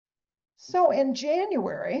So in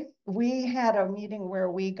January, we had a meeting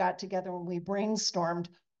where we got together and we brainstormed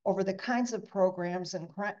over the kinds of programs and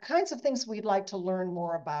kinds of things we'd like to learn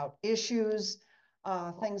more about, issues,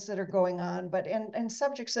 things that are going on, but and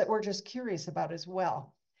subjects that we're just curious about as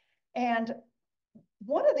well. And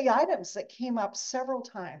one of the items that came up several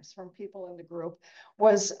times from people in the group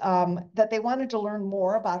was that they wanted to learn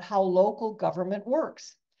more about how local government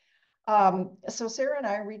works. So Sarah and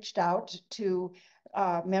I reached out to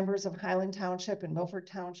members of Highland Township and Milford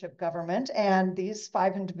Township government, and these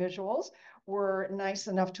 5 individuals were nice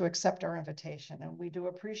enough to accept our invitation, and we do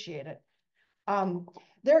appreciate it.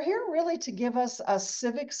 They're here really to give us a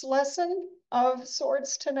civics lesson of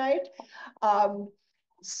sorts tonight.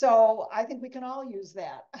 So I think we can all use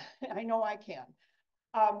that. I know I can.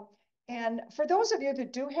 And for those of you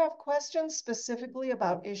that do have questions specifically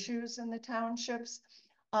about issues in the townships,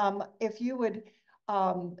 if you would,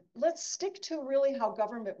 let's stick to really how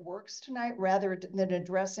government works tonight rather than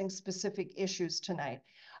addressing specific issues tonight.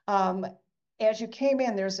 As you came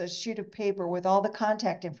in, there's a sheet of paper with all the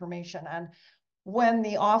contact information on when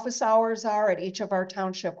the office hours are at each of our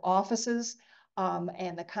township offices,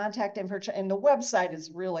 and the contact information, and the website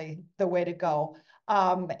is really the way to go.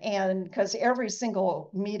 And because every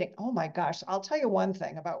single meeting, oh my gosh, I'll tell you one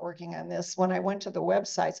thing about working on this. When I went to the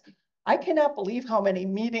websites, I cannot believe how many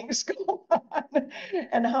meetings go on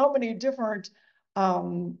and how many different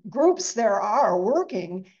groups there are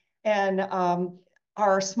working in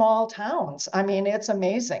our small towns. I mean, it's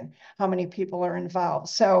amazing how many people are involved.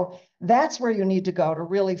 So that's where you need to go to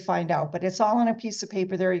really find out, but it's all on a piece of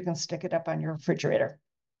paper there. You can stick it up on your refrigerator.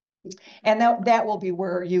 And that will be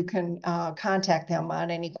where you can contact them on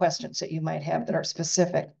any questions that you might have that are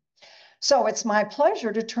specific. So it's my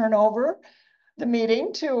pleasure to turn over the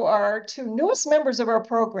meeting to our 2 newest members of our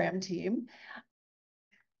program team,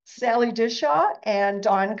 Sally Dishaw and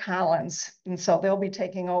Dawn Collins. And so they'll be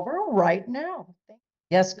taking over right now.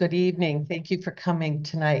 Yes, good evening. Thank you for coming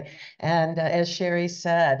tonight. And as Sherri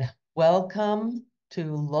said, welcome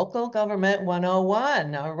to Local Government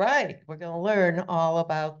 101. All right, we're going to learn all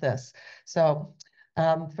about this. So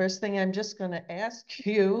first thing I'm just going to ask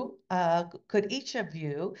you, could each of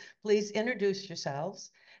you please introduce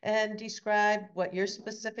yourselves and describe what your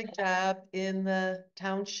specific job in the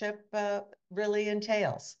township really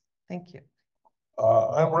entails? Thank you.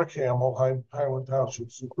 I'm Rick Hammel. I'm Highland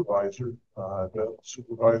Township Supervisor. I've been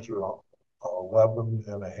Supervisor 11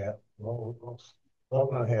 and a half years.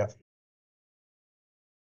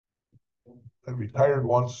 I retired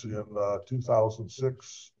once in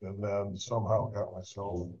 2006 and then somehow got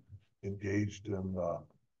myself engaged in,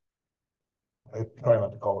 I try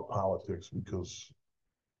not to call it politics because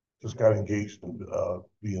just got engaged in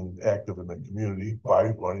being active in the community by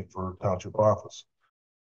running for township office.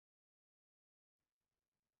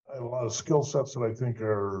 I have a lot of skill sets that I think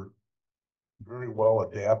are very well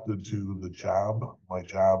adapted to the job. My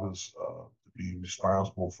job is to be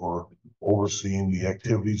responsible for overseeing the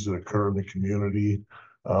activities that occur in the community.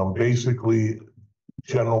 Basically,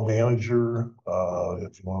 general manager,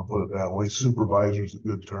 if you want to put it that way. Supervisor is a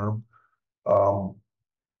good term. I'm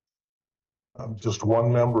just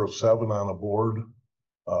one member of 7 on a board.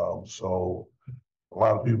 So a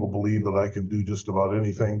lot of people believe that I can do just about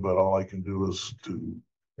anything, but all I can do is to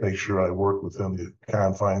make sure I work within the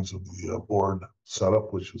confines of the board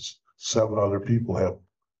setup, which is 7 other people have,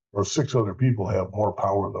 or 6 other people have more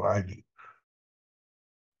power than I do.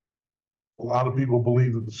 A lot of people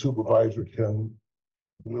believe that the supervisor can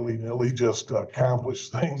willy-nilly just accomplish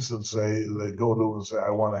things and say, they go to and say, I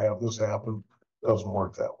want to have this happen. Doesn't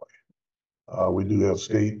work that way. We do have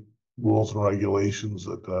state rules and regulations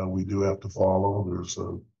that we do have to follow. There's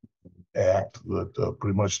a act that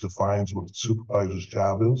pretty much defines what the supervisor's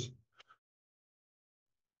job is.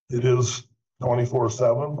 It is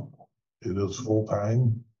 24/7. It is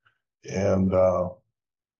full-time. And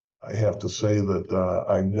I have to say that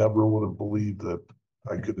I never would have believed that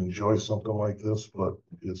I could enjoy something like this, but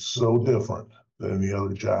it's so different than any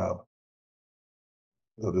other job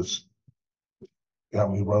that it's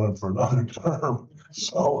got me running for another term.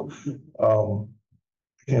 So I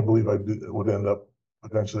can't believe I would end up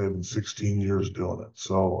potentially having 16 years doing it.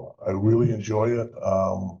 So I really enjoy it.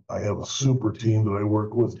 I have a super team that I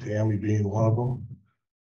work with, Tammy being one of them.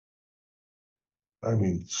 I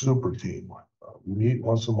mean, super team. We meet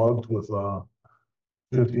once a month with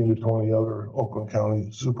 15 to 20 other Oakland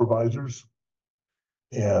County supervisors.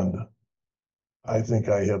 And I think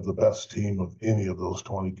I have the best team of any of those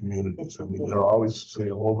 20 communities. I mean, they're always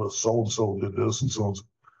saying, oh, so-and-so did this and so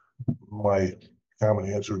my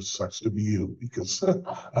common answer is sucks to be you because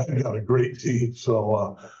I've got a great team.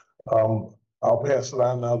 So I'll pass it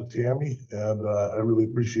on now to Tammy, and I really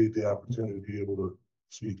appreciate the opportunity to be able to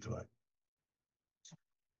speak tonight.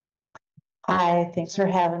 Hi, thanks for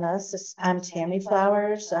having us. I'm Tammy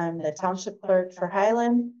Flowers. I'm the Township Clerk for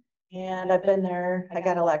Highland. And I've been there, I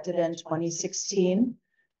got elected in 2016.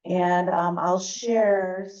 And I'll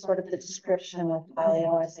share sort of the description with Holly. I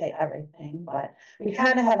don't want to say everything, but we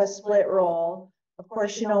kind of have a split role. Of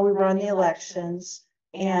course, you know, we run the elections.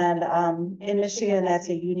 And in Michigan, that's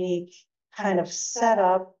a unique kind of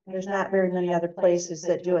setup. There's not very many other places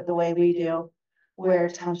that do it the way we do, where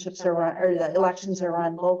townships are run, or the elections are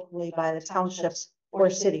run locally by the townships or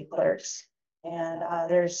city clerks. And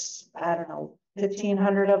there's, I don't know,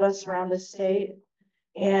 1,500 of us around the state.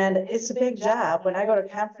 And it's a big job. When I go to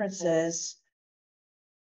conferences,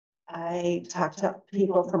 I talk to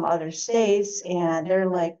people from other states and they're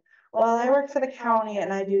like, well, I work for the county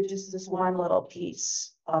and I do just this one little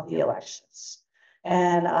piece of the elections.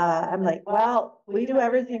 And I'm like, well, we do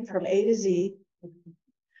everything from A to Z.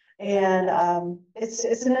 And it's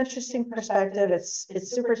an interesting perspective. It's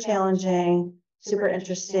super challenging, super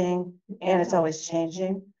interesting, and it's always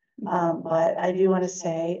changing. But I do want to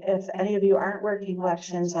say, if any of you aren't working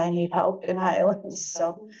elections, I need help in Highlands,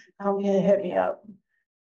 so come hit me up.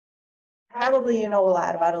 Probably you know a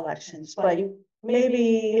lot about elections, but you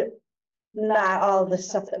maybe not all the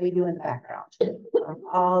stuff that we do in the background.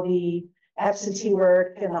 All the absentee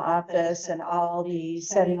work in the office and all the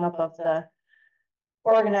setting up of the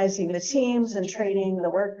organizing the teams and training the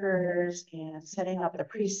workers and setting up the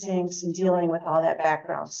precincts and dealing with all that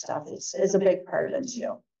background stuff is a big part of it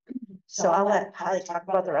too. So I'll let Holly talk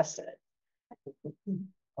about the rest of it.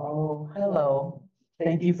 Oh, hello.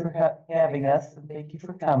 Thank you for having us and thank you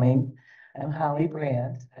for coming. I'm Holly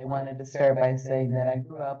Brandt. I wanted to start by saying that I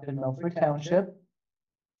grew up in Milford Township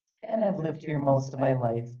and I've lived here most of my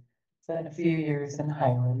life. Spent a few years in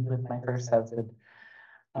Highland with my first husband.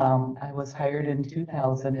 I was hired in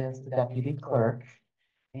 2000 as the deputy clerk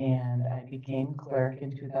and I became clerk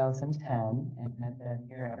in 2010 and have been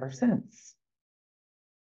here ever since.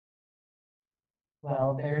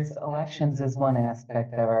 Well, there's elections as one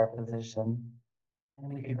aspect of our position.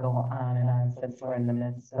 And we could go on and on since we're in the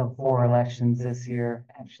midst of 4 elections this year.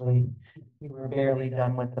 Actually, we were barely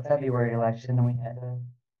done with the February election and we had to,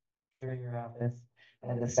 through your office,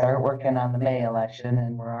 had to start working on the May election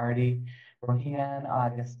and we're already working on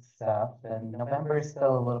August stuff and November is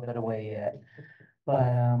still a little bit away yet. But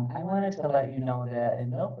I wanted to let you know that in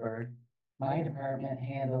Milford, my department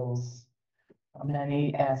handles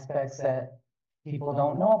many aspects that people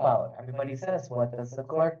don't know about. Everybody says, what does the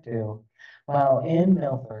clerk do? Well, in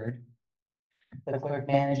Milford, the clerk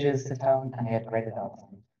manages the town, I had to write it out.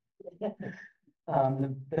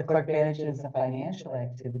 The clerk manages the financial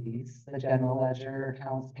activities, the general ledger,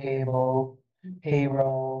 accounts payable,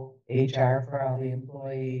 payroll, HR for all the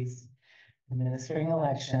employees, administering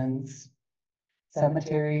elections,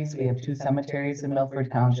 cemeteries. We have 2 cemeteries in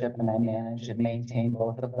Milford Township and I manage and maintain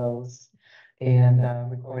both of those and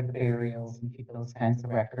record the burials and keep those kinds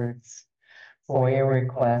of records. FOIA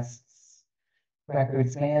requests,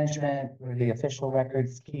 records management, we're the official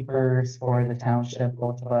records keepers for the township,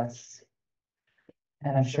 both of us.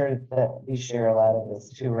 And I'm sure that we share a lot of this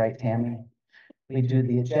too, right, Tammy? We do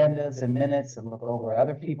the agendas and minutes and look over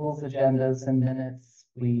other people's agendas and minutes.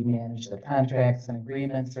 We manage the contracts and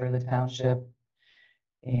agreements for the township.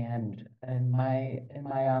 And in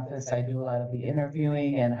my office, I do a lot of the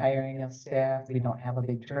interviewing and hiring of staff. We don't have a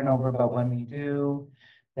big turnover, but when we do,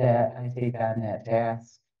 that I take on that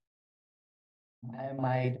task.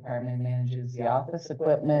 My department manages the office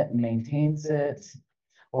equipment, maintains it,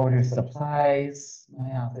 orders supplies.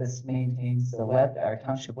 My office maintains our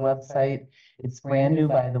township website. It's brand new,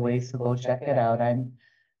 by the way, so go check it out. I'm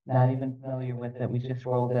not even familiar with it. We just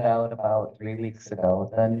rolled it out about 3 weeks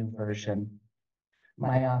ago, the new version.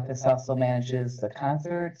 My office also manages the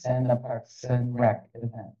concerts and the Parks and Rec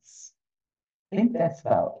events. I think that's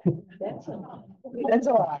about. That's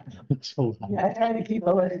a lot. Yeah, I try to keep a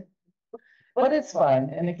list, but it's fun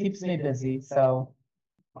and it keeps me busy, so.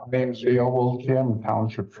 My name is Dale Wiltse. I'm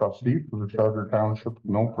Township Trustee for the Charter Township of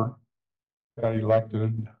Milford. Got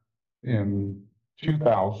elected in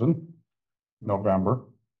 2000, November.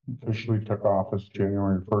 Officially took office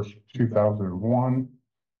January 1st, 2001.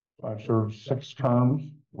 I served 6 terms,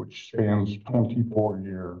 which spans 24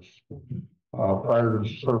 years. Prior to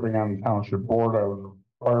serving on the township board, I was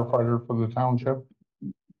a firefighter for the township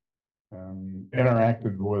and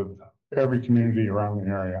interacted with every community around the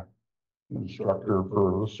area. Instructor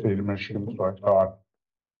for the state of Michigan, so I taught.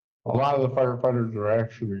 A lot of the firefighters are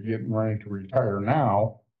actually getting ready to retire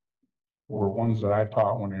now were ones that I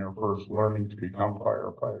taught when they were first learning to become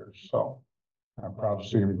firefighters. So I'm proud to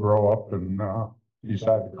see him grow up and,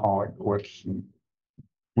 decide to call it quits. And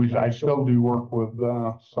I still do work with,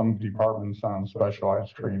 some departments on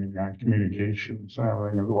specialized training on communications and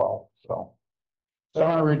everything as well, so.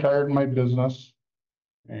 Semi-retired in my business,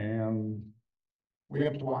 and we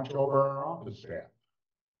have to watch over our office staff.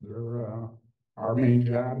 They're, our main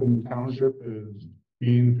job in the township is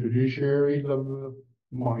being fiduciaries of the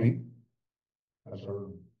money. That's our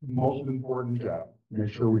most important job.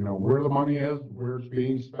 Make sure we know where the money is, where it's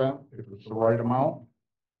being spent, if it's the right amount.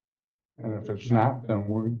 And if it's not, then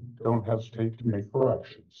we don't hesitate to make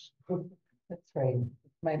corrections. That's right.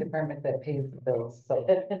 My department that pays the bills, so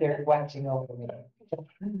they're watching over me.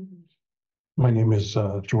 My name is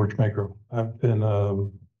George Magro. I've been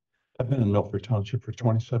in Milford Township for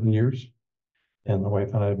 27 years, and my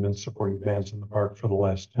wife and I have been supporting bands in the park for the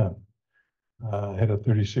last 10. I had a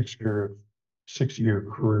 6-year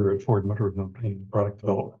career at Ford Motor Company in product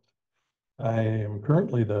development. I am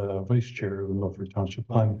currently the vice chair of the Milford Township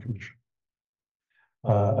Planning Commission.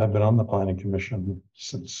 I've been on the Planning Commission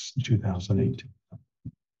since 2008.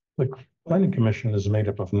 The Planning Commission is made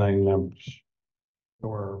up of 9 members. There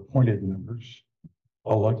are appointed members,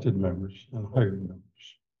 elected members, and hired members.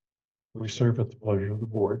 We serve at the pleasure of the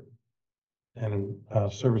board and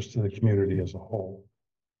service to the community as a whole.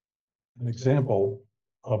 An example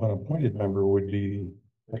of an appointed member would be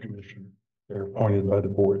the commissioner. They're appointed by the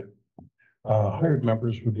board. Hired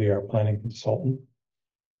members would be our planning consultant,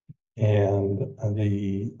 and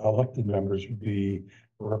the elected members would be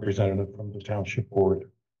a representative from the township board.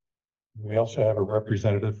 We also have a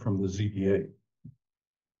representative from the ZBA.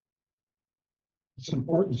 It's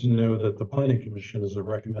important to know that the Planning Commission is a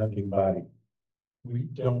recommending body. We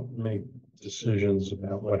don't make decisions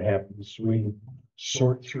about what happens. We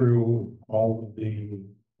sort through all of the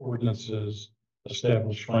ordinances,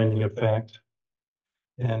 establish finding of fact,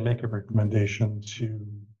 and make a recommendation to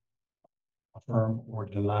affirm or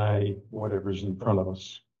deny whatever's in front of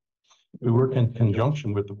us. We work in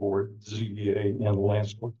conjunction with the board, ZBA, and the Land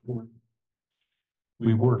Sport Board.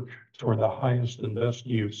 We work toward the highest and best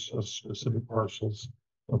use of specific parcels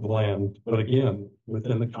of land, but again,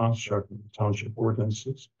 within the construct of the township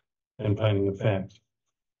ordinances and finding of fact.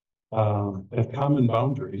 At common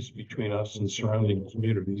boundaries between us and surrounding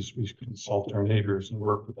communities, we consult our neighbors and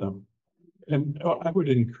work with them. And I would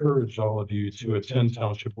encourage all of you to attend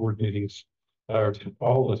township board meetings, or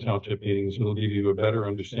all the township meetings. It'll give you a better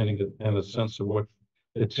understanding and a sense of what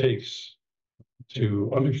it takes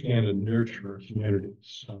to understand and nurture our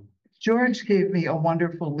communities. So. George gave me a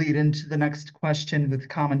wonderful lead into the next question with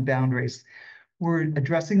common boundaries. We're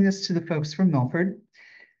addressing this to the folks from Milford.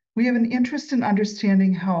 We have an interest in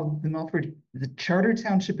understanding how the Charter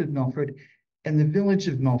Township of Milford and the Village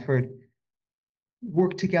of Milford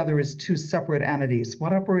work together as 2 separate entities.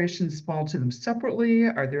 What operations fall to them separately?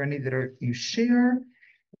 Are there any that you share?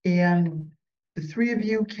 And the 3 of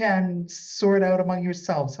you can sort out among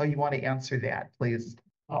yourselves how you want to answer that, please.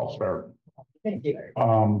 I'll start. Thank you.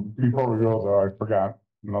 Before we go though, I forgot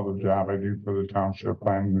another job I do for the township.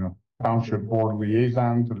 I'm the township board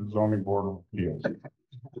liaison to the zoning board of appeals.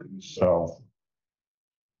 So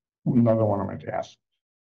another one of my tasks.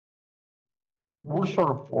 We're sort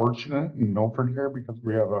of fortunate in Milford here because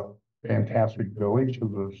we have a fantastic village to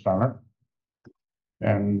the center.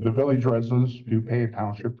 And the village residents do pay a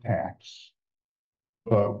township tax.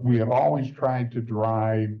 But we have always tried to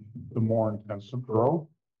drive the more intensive growth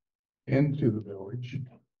into the village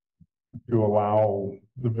to allow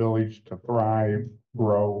the village to thrive,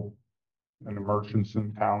 grow, and the merchants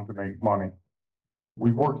in town to make money.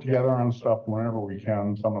 We work together on stuff whenever we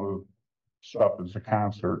can. Some of the stuff is the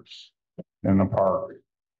concerts in the park.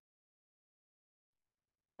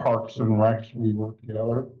 Parks and Recs, we work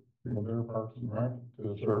together. Their Parks and Rec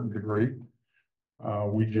to a certain degree.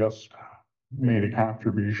 We just made a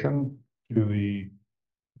contribution to the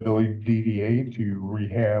village DDA to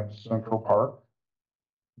rehab Central Park,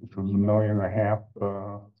 which was $1.5 million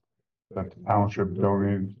that the township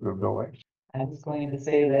donated to the village. I was going to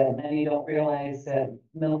say that many don't realize that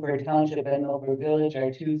Milford Township and Milford Village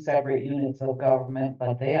are 2 separate units of government,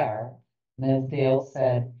 but they are. And as Dale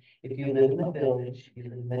said, if you live in the village, you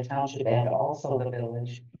live in the township and also the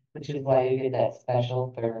village, which is why you get that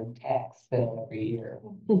special 3rd tax bill every year.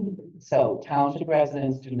 So township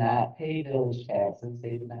residents do not pay village taxes.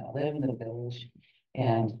 They do not live in the village.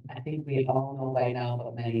 And I think we all know by now,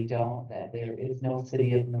 but many don't, that there is no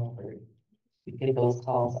city of Milford. We get those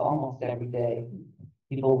calls almost every day.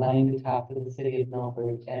 People wanting to talk to the city of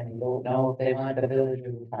Milford and they don't know if they want the village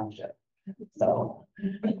or the township. So,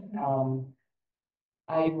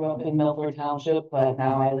 I grew up in Milford Township, but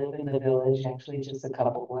now I live in the village, actually just a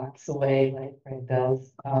couple blocks away, like Fred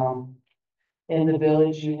does. In the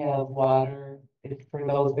village, you have water. For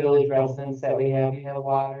those village residents that we have, you have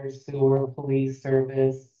water, sewer, police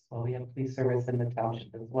service. Well, we have police service in the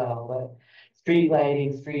township as well, but street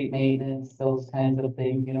lighting, street maintenance, those kinds of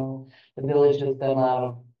things, you know. The village has done a lot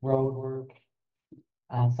of road work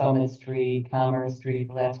on Summit Street, Commerce Street,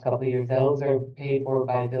 the last couple of years. Those are paid for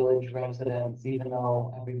by village residents, even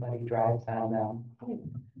though everybody drives on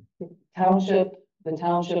them. Township, the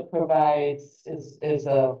township provides, is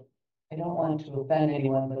a, I don't want to offend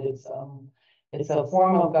anyone, but it's a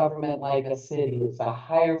form of government like a city. It's a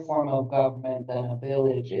higher form of government than a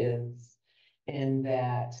village is, in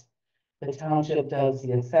that the township does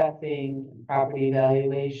the assessing, property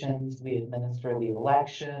evaluations, we administer the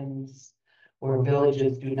elections, where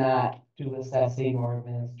villages do not do assessing or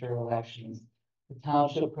administer elections. The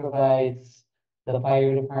township provides the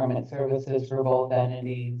fire department services for both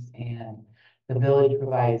entities, and the village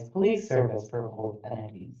provides police service for both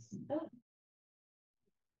entities.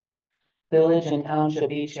 Village and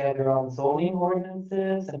township each have their own zoning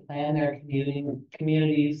ordinances and plan their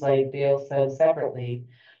communities, like Dale said, separately.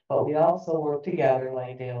 But we also work together,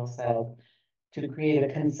 like Dale said, to create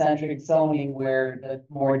a concentric zoning where the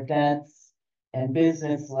more dense and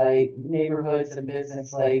business-like neighborhoods and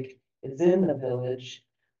business-like is in the village.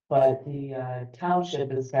 But the township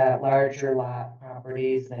has got larger lot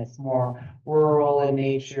properties, and it's more rural in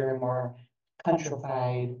nature, more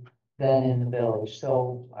countrified than in the village.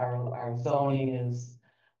 So our zoning is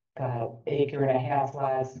got 1.5 acre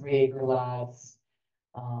lots, 3 acre lots,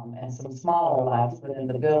 and some smaller lots within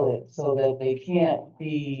the village, so that they can't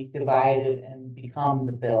be divided and become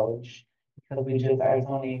the village, because our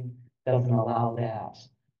zoning doesn't allow that.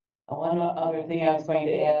 One other thing I was going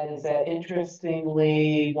to add is that,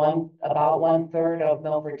 interestingly, about 1/3 of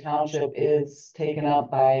Milford Township is taken up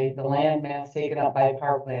by the land mass, taken up by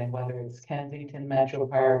parkland, whether it's Kensington Metro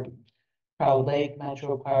Park, Proud Lake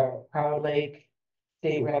Metro Park, Proud Lake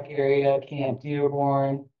State Rec Area, Camp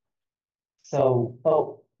Dearborn. So,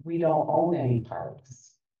 but we don't own any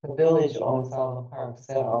parks. The village owns all the parks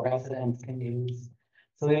that our residents can use.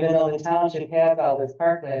 So even though the township has all this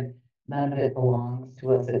parkland, none of it belongs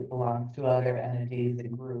to us. It belongs to other entities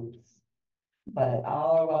and groups. But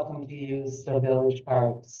all are welcome to use the village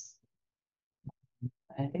parks.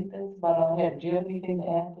 I think that's about all I have. Do you have anything to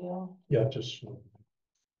add, Dale? Yeah, just.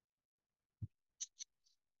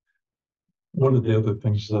 One of the other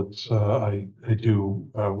things that I do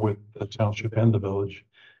with the township and the village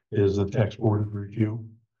is the tax board of review,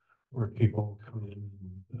 where people come in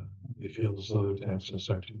and they feel as though their taxes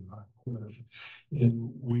are too high.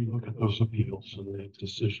 And we look at those appeals and make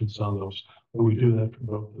decisions on those. But we do that for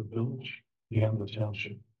both the village and the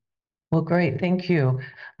township. Well, great, thank you.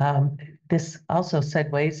 This also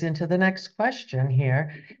segues into the next question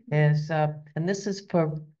here is, and this is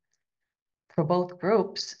for both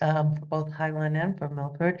groups, for both Highland and for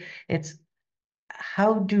Milford. It's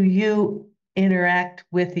how do you interact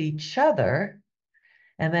with each other?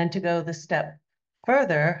 And then to go the step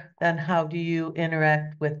further, then how do you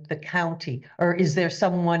interact with the county? Or is there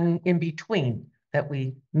someone in between that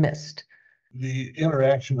we missed? The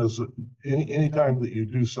interaction is anytime that you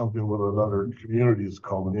do something with another community is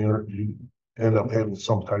called you end up having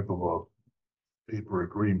some type of a paper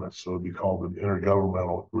agreement. So it'd be called an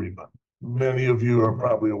intergovernmental agreement. Many of you are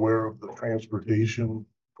probably aware of the transportation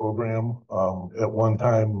program. At one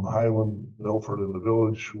time, Highland, Milford, and the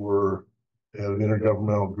village had an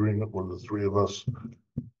intergovernmental agreement where the three of us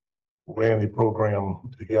ran the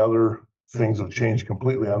program together. Things have changed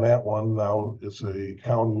completely on that one. Now it's a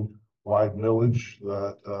county-wide millage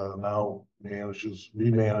that now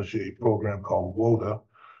we manage a program called WODA,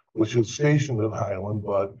 which is stationed in Highland,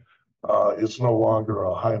 but it's no longer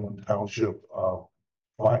a Highland Township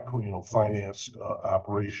financed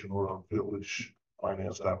operation or a village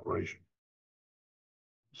financed operation.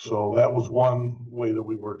 So that was one way that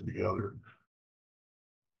we work together.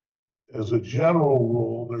 As a general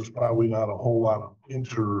rule, there's probably not a whole lot of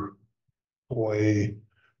interplay,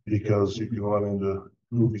 because you can run into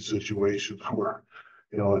movie situations where,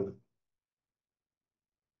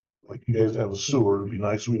 like you guys have a sewer. It'd be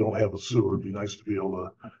nice. We don't have a sewer. It'd be nice to be able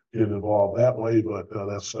to get involved that way, but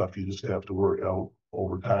that's stuff you just have to work out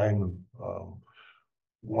over time. And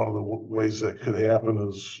one of the ways that could happen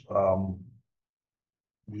is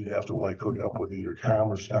we'd have to hook up with either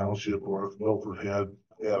Commerce Township, or if Milford had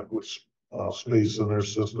adequate space in their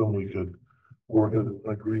system, we could work an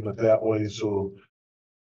agreement that way. So,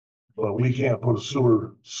 but we can't put a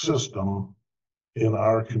sewer system in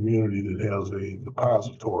our community that has a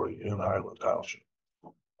depository in Highland Township.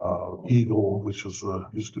 Eagle, which is,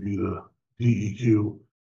 used to be the DEQ,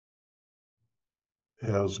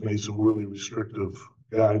 has made some really restrictive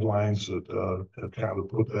guidelines that, have kind of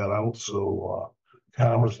put that out. So,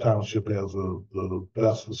 Commerce Township has the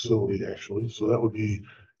best facility actually. So that would be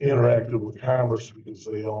interactive with Commerce because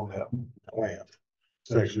they own that plant.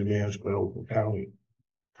 It's actually managed by Oakland County.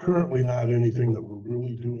 Currently not anything that we're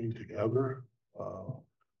really doing together.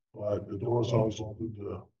 But the door's always open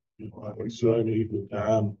to, like I said, I meet with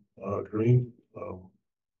Don, Green,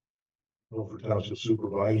 Milford Township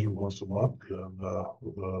Supervisor once a month, and,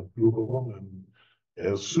 with a group of them. And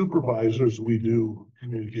as supervisors, we do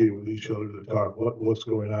communicate with each other to talk what's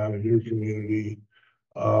going on in your community,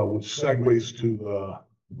 which segues to the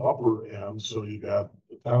upper end. So you got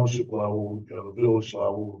the township level, you got a village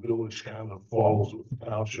level. The village kind of follows with the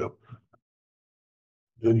township.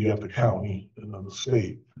 Then you have the county and then the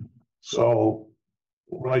state. So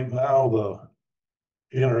right now the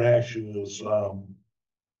interaction is, one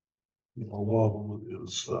of them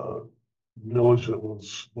is village that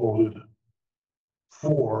was voted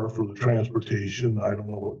for the transportation. I don't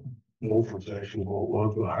know what Milford's actual vote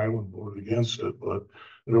was, but Highland voted against it. But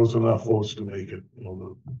there was enough votes to make it.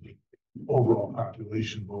 The overall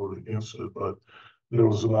population voted against it, but there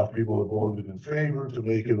was enough people that voted in favor to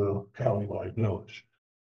make it a county-wide village.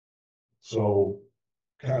 So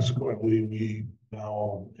consequently, we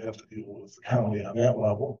now have to deal with the county on that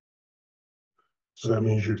level. So that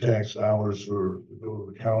means your tax dollars to go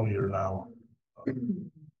to the county are now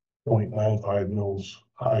 0.95 mils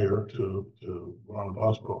higher to run a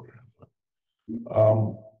bus program.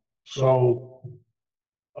 So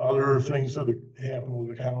other things that happen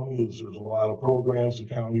with the county is there's a lot of programs the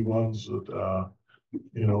county runs that,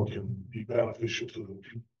 can be beneficial to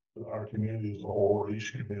our community as a whole, or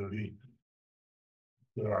each community.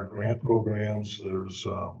 There are grant programs. There's,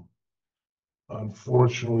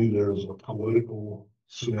 unfortunately, there's a political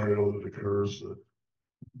scenario that occurs that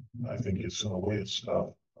I think gets in the way of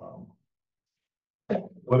stuff.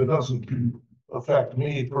 But it doesn't affect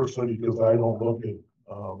me personally because I don't look at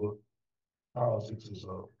the politics as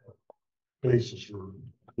a basis for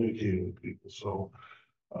communicating with people. So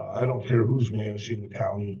I don't care who's managing the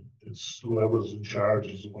county. It's whoever's in charge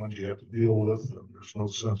is the ones you have to deal with. And there's no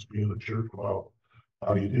sense being a jerk about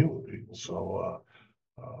how you deal with people. So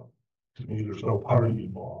to me, there's no party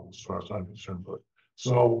involved as far as I'm concerned. But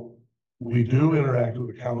so we do interact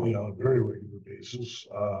with the county on a very regular basis.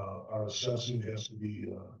 Our assessing has to be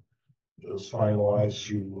is finalized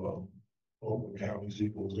through Oakland County's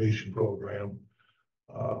equalization program.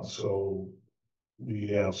 So we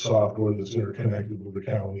have software that's interconnected with the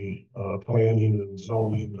county. Planning and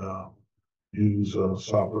zoning use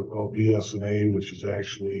software called BSNA, which is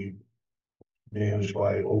actually managed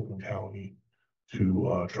by Oakland County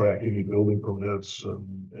to track any building permits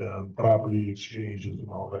and property exchanges and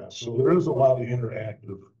all that. So there is a lot of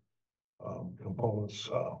interactive components,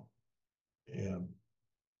 and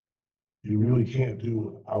you really can't do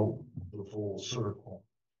without the full circle.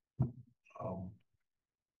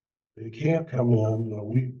 They can't come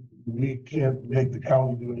in, we can't make the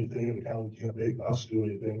county do anything, and the county can't make us do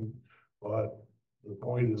anything. But the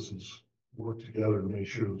point is work together to make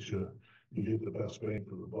sure that you get the best bang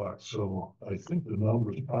for the buck. So I think the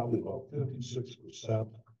number is probably about 56%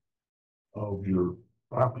 of your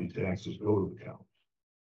property taxes go to the county.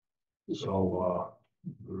 So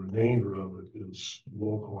the remainder of it is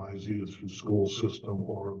localized either through school system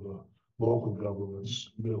or the local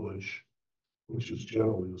government's millage, which is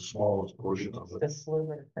generally the smallest portion of it. The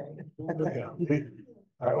sliver thing. Yeah.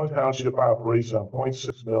 Highland Township operates on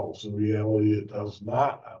 0.6 mils. In reality, it does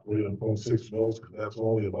not operate on 0.6 mils because that's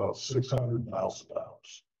only about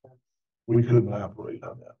 $600,000. We couldn't operate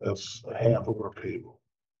on that. That's half of our payroll.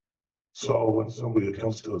 So when somebody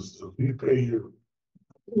comes to us, says, "You pay your,"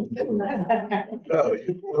 no,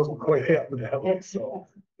 it doesn't quite happen that way. So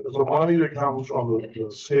there's a money that comes from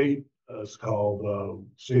the state. It's called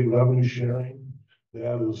state revenue sharing.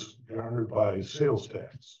 That is garnered by sales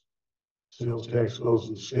tax. Sales tax goes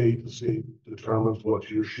to the state determines what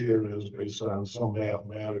your share is based on some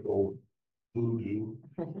mathematical voodoo,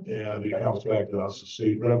 and it comes back to us, the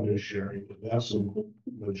state revenue sharing, and that's the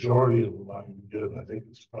majority of the money we get. I think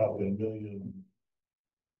it's probably $1.5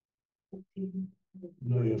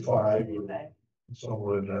 million or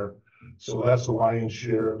somewhere in there. So that's the lion's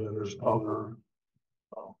share, and then there's other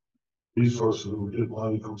resources. We get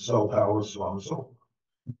money from cell towers, so on and so forth.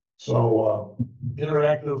 So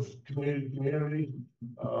interactive community.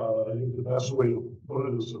 I think the best way to put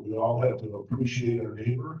it is that we all have to appreciate our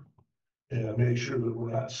neighbor and make sure that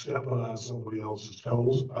we're not stepping on somebody else's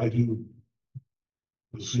toes. I do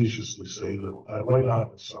facetiously say that I went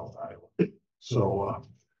on to South Island. So,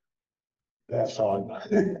 that's how I,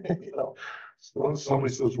 you know, when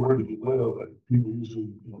somebody says, where do you live? People usually,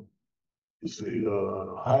 you say,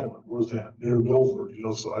 Highland, where's that? Near Milford,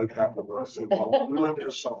 so I kind of, I say, well, we live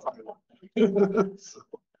near South Island. So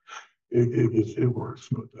it works,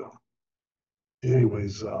 but,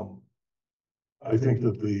 anyways, I think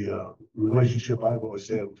that the, relationship I've always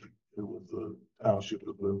had with the township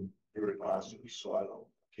has been very positive, so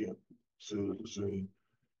can't say that there's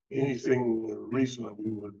anything reason that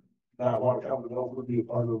we would not want to come to Milford, be a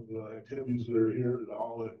part of the activities that are here and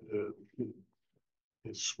all that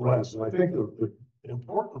it spreads. And I think the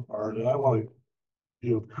important part, and I want to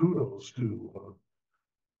give kudos to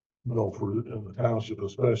Milford and the township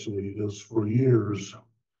especially, is for years,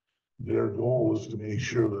 their goal is to make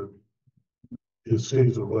sure that it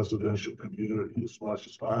stays a residential community as much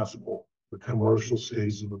as possible. The commercial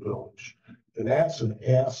stays in the village. And that's an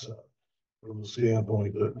asset from the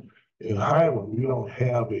standpoint that in Highland, we don't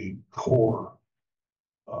have a core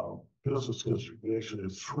business district. We actually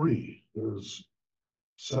have three. There's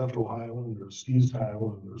Central Highland, there's East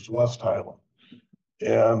Highland, and there's West Highland.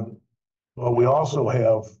 But we also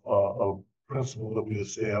have a principle that we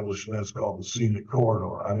established, and that's called the scenic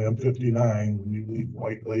corridor. On M59, when you leave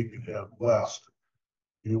White Lake and head west,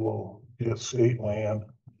 you will get state land.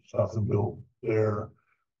 There's nothing built there.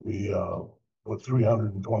 We put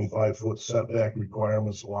 325-foot setback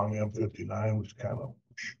requirements along M59, which kind of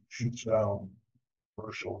shoots down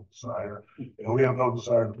commercial desire. And we have no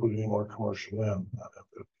desire to put any more commercial in on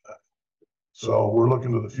M59. So we're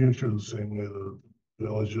looking to the future the same way the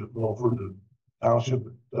village of Milford, the township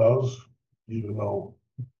does, even though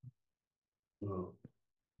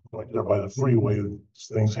like there by the freeway,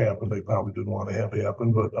 things happen they probably didn't want to have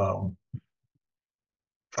happen, but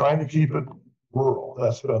trying to keep it rural.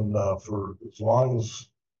 That's been for as long as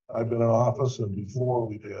I've been in office, and before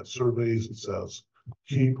we've had surveys that says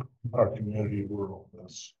keep our community rural.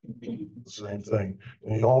 That's the same thing.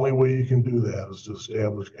 And the only way you can do that is to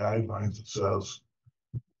establish guidelines that says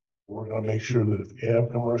we're going to make sure that if you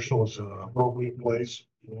have commercial, it's in an appropriate place.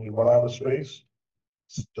 When you run out of space,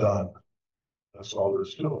 it's done. That's all there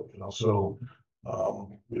is to it, So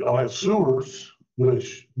we don't have sewers,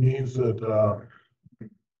 which means that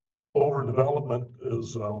overdevelopment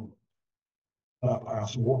is not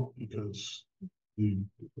possible because the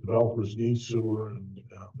developers need sewer and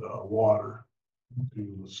water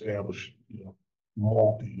to establish,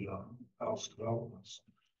 multi house developments.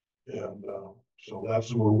 And so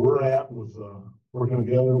that's where we're at with working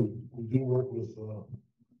together. We do work with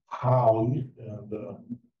Holly and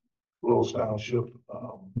Wiltse Township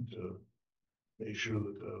to make sure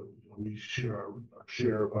that we share our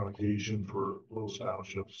share on occasion for Wiltse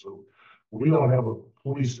Township. So we don't have a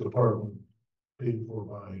police department paid for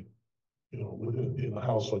by, within in the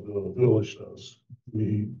house like the village does.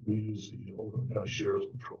 We use the open county sheriff's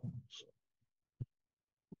patrol. So.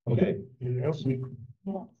 Okay, anything else?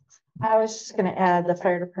 Yeah. I was just gonna add the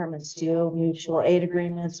fire departments do mutual aid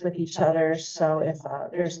agreements with each other. So if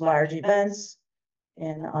there's large events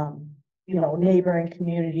in neighboring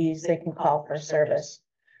communities, they can call for service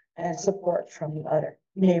and support from the other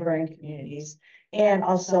neighboring communities. And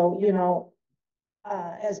also,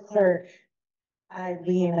 as clerk, I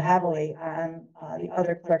lean heavily on the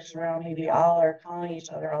other clerks around me. We all are calling each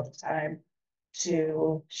other all the time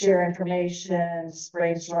to share information,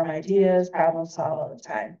 brainstorm ideas, problem solve all the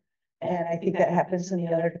time. And I think that happens in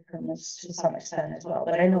the other departments to some extent as well,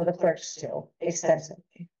 but I know the clerks do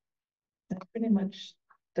extensively. That pretty much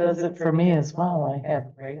does it for me as well. I have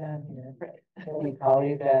right on here. We call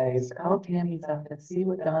you guys, call Tammy's office, see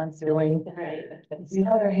what Don's doing, and see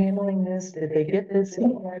how they're handling this. Did they get this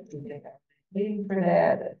in there? Did they have waiting for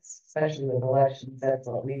that? Especially with elections, that's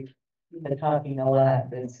what we've been talking a lot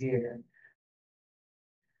this year.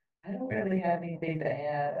 I don't really have anything to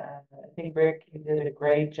add. I think Rick did a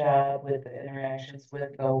great job with the interactions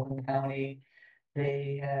with Oakland County.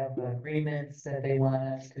 They have agreements that they want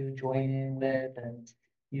us to join in with, and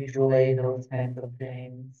usually those kinds of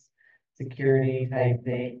things, security type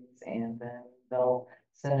things, and then they'll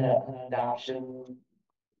send an adoption.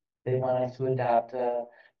 They want us to adopt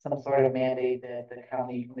some sort of mandate that the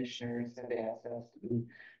county commissioners have asked us to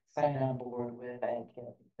sign on board with. I can't think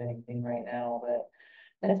of anything right now, but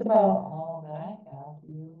that's about all that I have.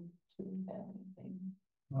 You have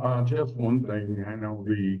anything? Just one thing, I know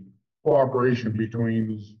the cooperation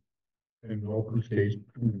between, in Milford's case,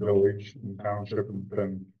 between the village and township has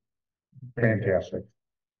been fantastic.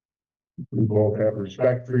 We both have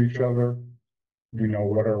respect for each other. We know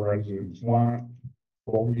what our residents want,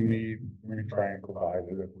 what we need, we try and provide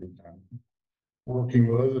it if we can. working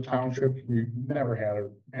with the township, we've never had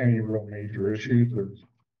any real major issues. There's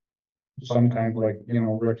sometimes, like,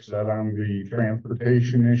 Rick said, on the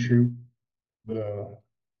transportation issue, the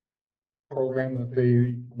program that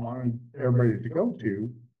they wanted everybody to go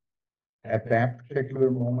to at that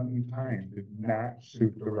particular moment in time did not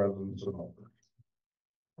suit the residents of Milford.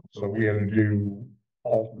 So we had to do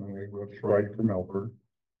ultimately what's right for Milford.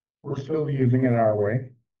 We're still using it our way.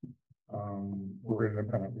 We're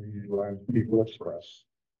independent, we utilize People Express.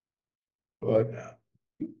 But,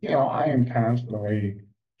 I am constantly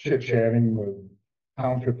chit-chatting with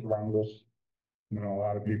townships around us. A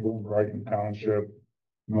lot of people in Brighton Township,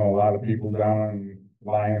 a lot of people down in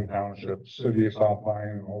Lyon Township, city of South Lyon,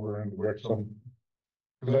 and over in Wixom.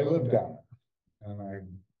 Because I live down there. And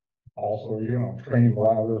I also, trained a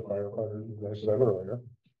lot of the firefighters, as I said earlier.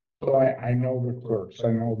 So I know the clerks, I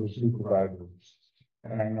know the supervisors,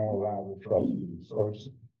 and I know a lot of the trustees. So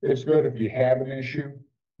it's good if you have an issue,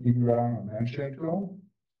 you can go down and mention it to them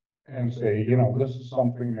and say, this is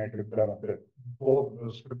something that could benefit both of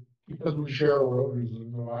us, because we share a road as a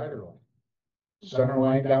divider line. Center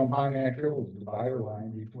line down Pontiac Hill is the divider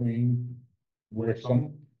line between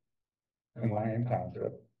Wixom and Lyon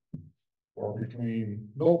Township, or between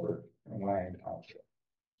Milford and Lyon Township.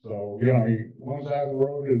 So, one side of the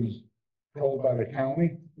road is controlled by the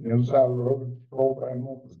county, the other side of the road is controlled by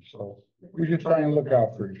Milford. So we should try and look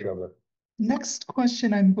out for each other. Next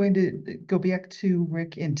question, I'm going to go back to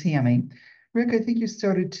Rick and Tammy. Rick, I think you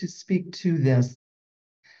started to speak to this.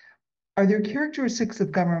 Are there characteristics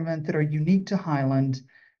of government that are unique to Highland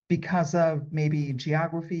because of maybe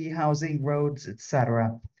geography, housing, roads,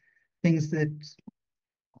 etc.? Things that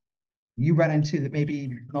you run into that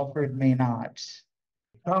maybe Milford may not?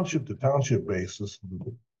 Township to township basis,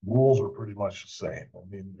 the rules are pretty much the same. I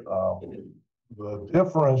mean, the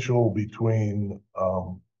differential between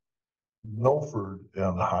Milford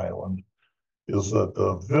and Highland is that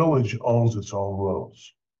the village owns its own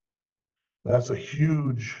roads. That's a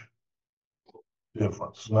huge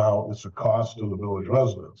difference. Now, it's a cost to the village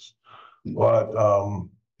residents, but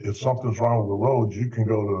if something's wrong with the roads, you can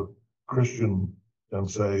go to Christian and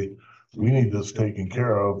say, we need this taken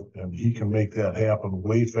care of, and he can make that happen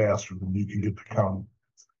way faster than you can get the county.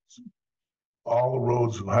 All the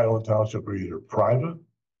roads in Highland Township are either private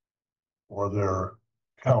or they're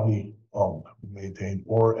county owned, maintained,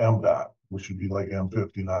 or MDOT, which would be like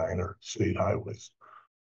M59 or state highways.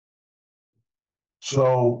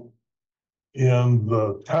 So in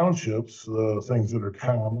the townships, the things that are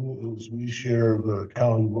common is we share the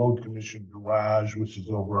county road commission garage, which is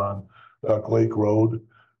over on Duck Lake Road.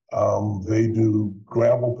 They do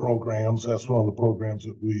gravel programs. That's one of the programs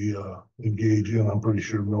that we engage in. I'm pretty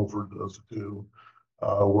sure Milford does it too,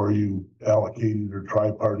 where you allocate either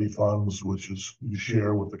tri-party funds, which is you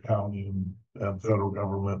share with the county and federal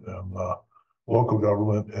government and local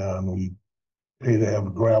government, and we pay to have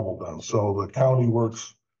the gravel done. So the county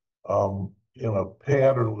works in a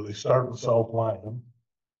pattern where they start in South Lyon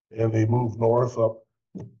and they move north up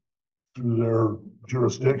through their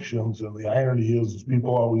jurisdictions. And the irony is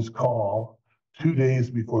people always call 2 days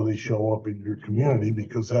before they show up in your community,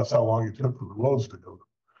 because that's how long it took for the roads to go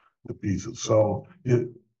to pieces. So it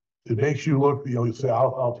makes you look, you say,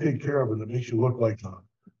 I'll take care of it. It makes you look like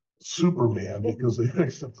Superman because they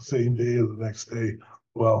fixed it the same day or the next day.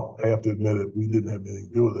 Well, I have to admit it, we didn't have anything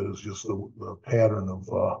to do with it. It's just the pattern of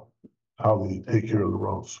how they take care of the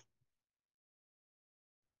roads.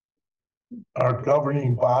 Our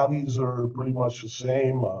governing bodies are pretty much the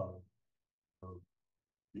same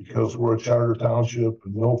because we're a charter township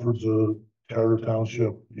and Milford's a charter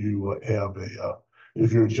township. You have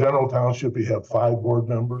if you're a general township, you have 5 board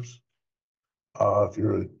members. If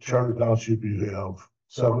you're a charter township, you have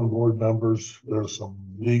 7 board members. There's some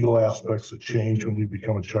legal aspects that change when you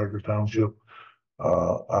become a charter township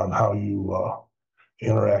on how you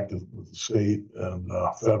interact with the state and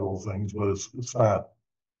federal things, but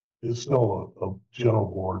it's still a general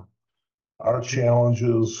board. Our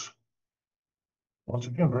challenges, once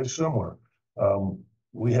again, very similar.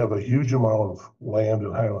 We have a huge amount of land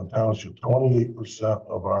in Highland Township. 28%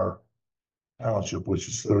 of our township, which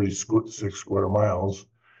is 36 square miles,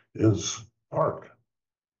 is park.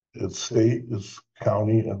 It's state, it's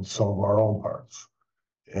county, and some of our own parks.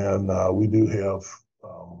 And we do have,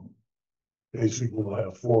 basically we'll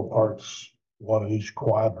have 4 parks, 1 in each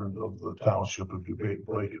quadrant of the township if you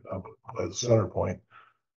break it up by the center point,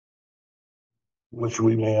 which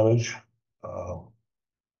we manage.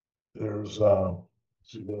 There's, let's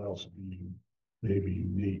see what else would be maybe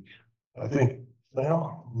unique. I think,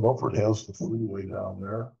 well, Milford has the freeway down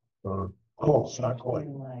there, or close, not quite.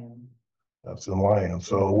 That's in Lyon.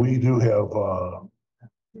 So we do have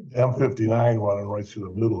M59 running right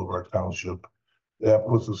through the middle of our township. That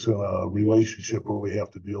puts us in a relationship where we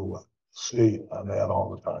have to deal with state on that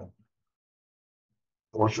all the time.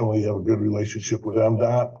 Fortunately, we have a good relationship with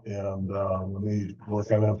MDOT, and when they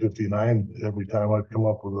work on M59, every time I come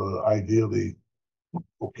up with an idea, they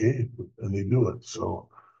okay, and they do it. So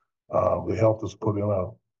they helped us put in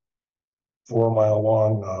a 4-mile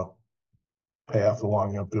long path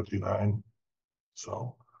along M59.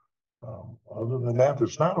 So other than that,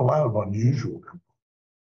 there's not a lot of unusual.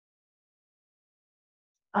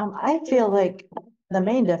 I feel like the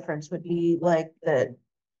main difference would be like the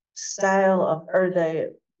style of, or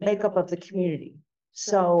the makeup of the community.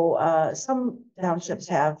 So, some townships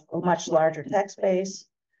have a much larger tax base.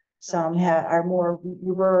 Some are more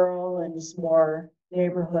rural and just more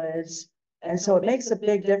neighborhoods. And so it makes a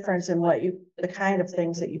big difference in the kind of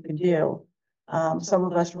things that you can do. Some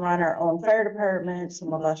of us run our own fire department,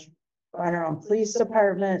 some of us run our own police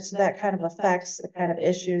department. So that kind of affects the kind of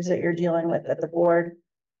issues that you're dealing with at the board.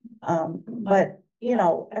 But you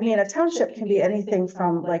know, I mean, a township can be anything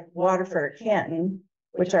from like Waterford, Canton,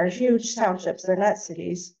 which are huge townships, they're not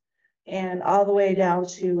cities, and all the way down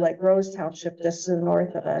to like Rose Township, just to the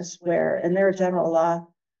north of us, where, in their general law,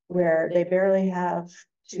 where they barely have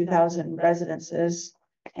 2,000 residences.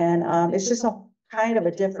 And it's just a kind of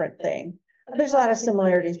a different thing. There's a lot of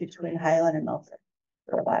similarities between Highland and Milford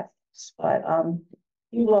for a lot, but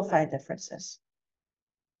you will find differences.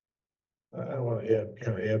 I want to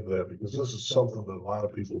kind of add to that, because this is something that a lot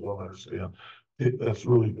of people don't understand. That's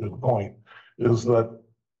really a good point, is that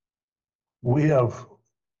we have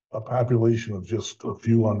a population of just a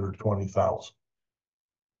few under 20,000.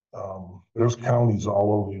 There's counties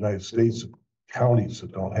all over the United States, counties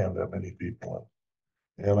that don't have that many people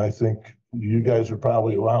in. And I think you guys are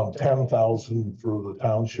probably around 10,000 for the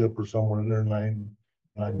township, or somewhere in there, 9,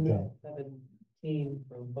 10. 17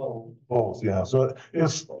 for both. Both, yeah. So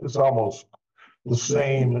it's almost the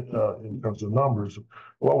same in terms of numbers.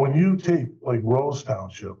 Well, when you take like Rose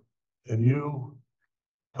Township and you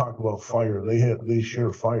talk about fire, they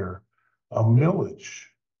share fire, a millage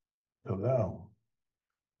to them,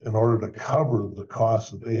 in order to cover the costs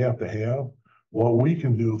that they have to have. What we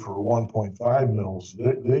can do for 1.5 mils,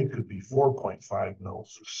 they could be 4.5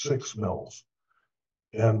 mils or 6 mils.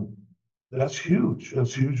 And that's huge.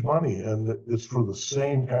 That's huge money. And it's for the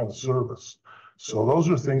same kind of service. So those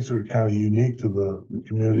are things that are kind of unique to the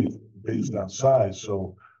community based on size.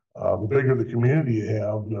 So the bigger the community you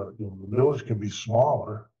have, the village can be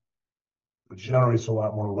smaller, but generates a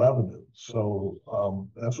lot more revenue. So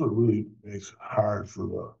that's what really makes it hard for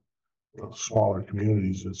the smaller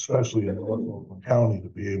communities, especially in North County, to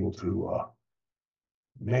be able to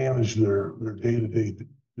manage their day-to-day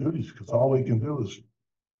duties, because all they can do is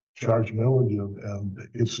charge millage and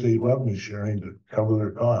get state revenue sharing to cover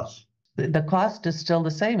their costs. The cost is still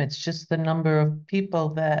the same. It's just the number of people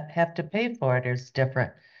that have to pay for it is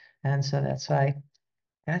different. And so that's why,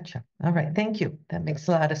 gotcha. All right, thank you. That makes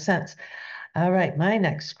a lot of sense. All right, my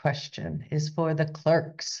next question is for the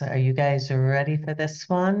clerks. Are you guys ready for this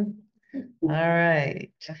one? All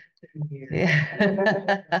right.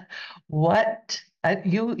 Yeah.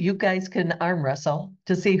 You guys can arm wrestle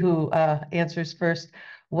to see who answers first.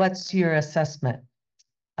 What's your assessment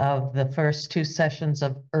of the first 2 sessions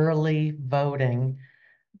of early voting?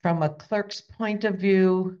 From a clerk's point of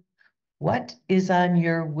view, what is on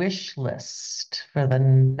your wish list for the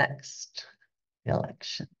next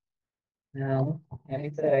election? No, I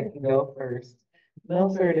said I can go first.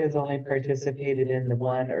 Milford has only participated in the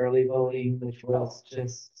one early voting, which was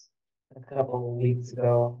just a couple of weeks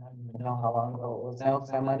ago. I don't even know how long ago it was now,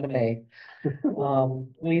 because I'm on to May.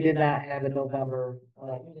 We did not have a November,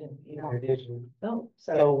 you didn't either, did you? No.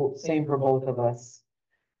 So same for both of us.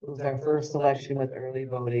 It was our first election with early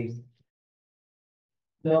voting.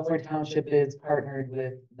 Milford Township is partnered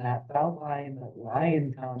with not South Lyon, but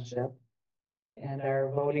Lyon Township. And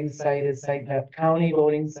our voting site is county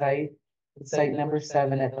voting site, it's site number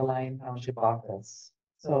 7 at the Lyon Township office.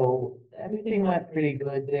 So everything went pretty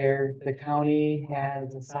good there. The county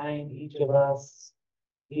has assigned each of us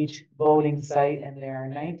each voting site, and there are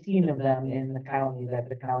 19 of them in the county that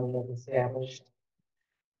the county has established.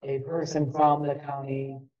 A person from the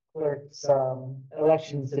county clerk's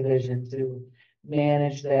elections division to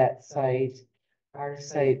manage that site. Our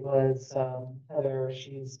site was Heather,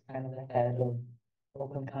 she's kind of the head of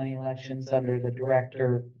Oakland County elections under the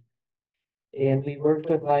director. And we worked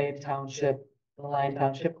with Lyon Township, the Lyon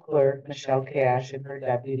Township clerk, Michelle Cash, and her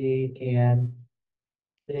deputy, and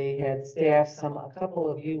they had staff, a couple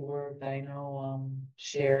of you worked. I know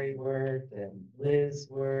Sherri worked and Liz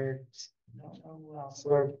worked. I don't know who else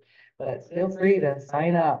worked, but feel free to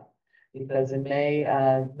sign up. Because in May,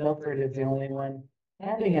 Milford is the only one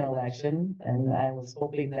having an election, and I was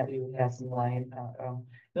hoping that we would have some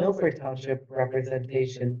Milford Township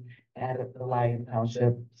representation at the Lyon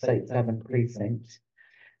Township Site 7 precinct.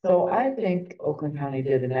 So I think Oakland County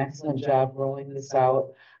did an excellent job rolling this out.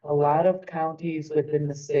 A lot of counties within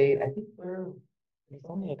the state, I think there's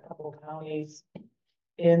only a couple of counties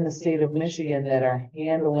in the state of Michigan that are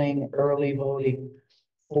handling early voting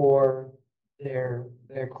for their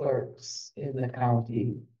clerks in the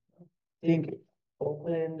county. I think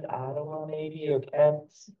Oakland, Ottawa, maybe, or Kent.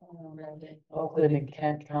 Oakland and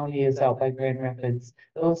Kent County is out by Grand Rapids.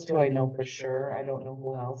 Those two I know for sure. I don't know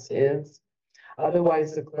who else is.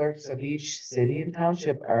 Otherwise, the clerks of each city and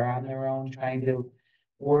township are on their own trying to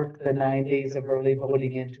work the 9 days of early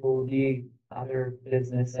voting into the other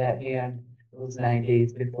business at hand, those 9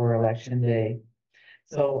 days before election day.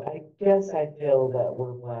 So I guess I feel that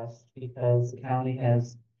we're blessed because the county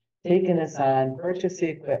has taken us on, purchased the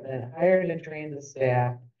equipment, hired and trained the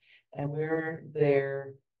staff, and we're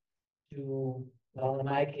there to, well, in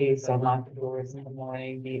my case, unlock the doors in the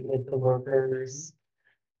morning, meet with the workers.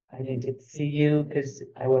 I didn't get to see you because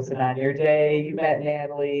I wasn't on your day. You met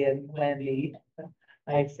Natalie and Wendy,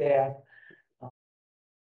 my staff.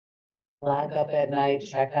 Lock up at night,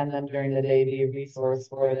 check on them during the day, be a resource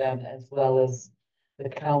for them, as well as the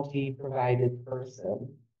county provided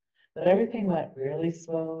person. But everything went really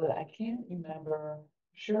smooth. I can't remember,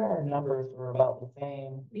 sure our numbers were about the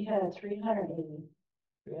same. We had 380.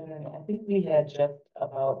 300, I think we had just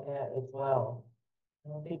about that as well. I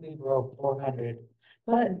don't think we broke 400,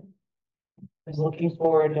 but I'm looking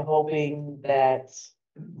forward to hoping that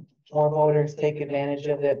more voters take advantage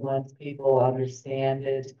of it once people understand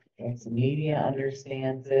it, once the media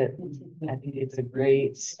understands it. I think it's a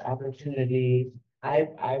great opportunity.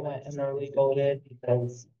 I went and early voted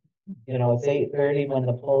because, you know, it's 8:30 when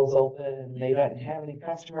the polls open and they don't have any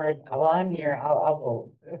customers. While I'm here, I'll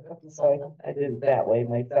vote. So I did it that way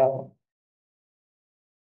myself.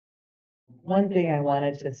 One thing I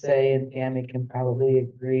wanted to say, and Tammy can probably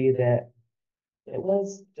agree, that it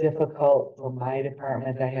was difficult for my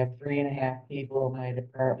department. I have 3.5 people in my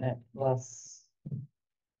department plus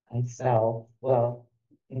myself, well,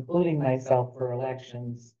 including myself for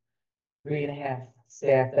elections, 3.5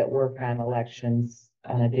 staff that work on elections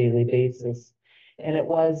on a daily basis. And it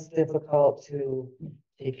was difficult to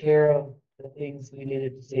take care of the things we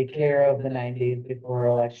needed to take care of the 9 days before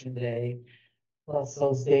election day. Plus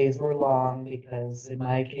those days were long because in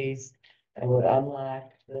my case, I would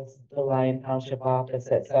unlock the Lyon Township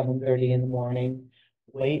office at 7:30 in the morning,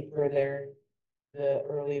 wait for the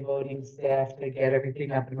early voting staff to get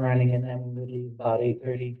everything up and running, and then we would leave about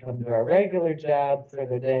 8:30, come to our regular job for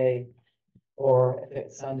the day. Or if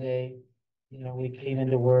it's Sunday, you know, we came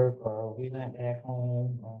into work or we went back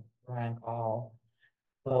home or we're on call.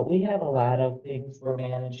 But we have a lot of things we're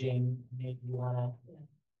managing. Maybe you wanna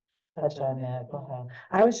touch on that? Go ahead.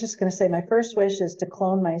 I was just gonna say, my first wish is to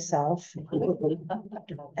clone myself.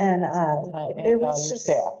 And, it was just,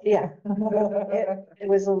 yeah. It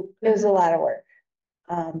was a lot of work.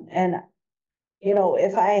 And, you know,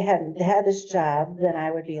 if I hadn't had this job, then I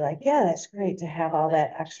would be like, yeah, that's great to have all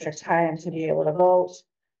that extra time to be able to vote.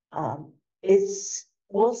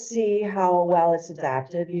 We'll see how well it's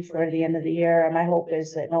adapted before the end of the year. And my hope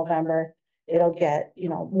is that November, it'll get, you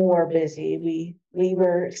know, more busy. We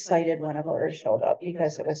were excited when a voter showed up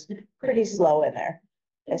because it was pretty slow in there.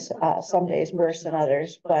 It's, some days worse than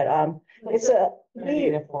others, but, it's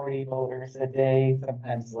 30 to 40 voters a day,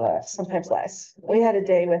 sometimes less. sometimes less. We had a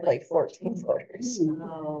day with like 14 voters.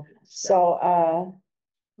 So,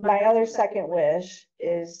 my other second wish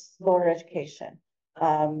is voter education.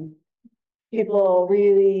 People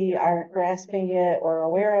really aren't grasping it or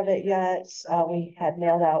aware of it yet. We had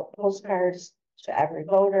mailed out postcards to every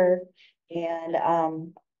voter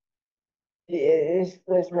and, it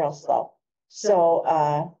was real slow. So,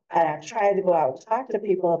 and I've tried to go out and talk to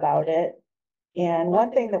people about it. And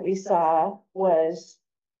one thing that we saw was,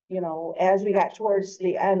 you know, as we got towards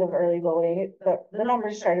the end of early voting, the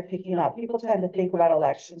numbers started picking up. People tend to think about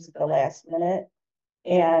elections at the last minute.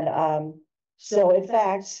 And, so in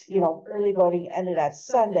fact, you know, early voting ended at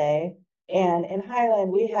Sunday, and in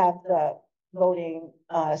Highland, we have the voting,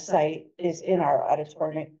 site is in our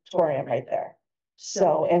auditorium right there.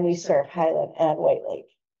 So, and we serve Highland and White Lake.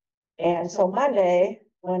 And so Monday,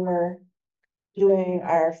 when we're doing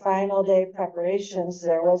our final day preparations,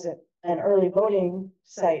 there wasn't an early voting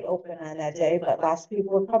site open on that day, but lots of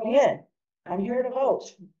people were coming in. I'm here to vote.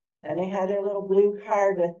 And they had their little blue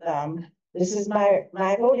card with them. this is my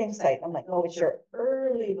voting site. I'm like, oh, it's your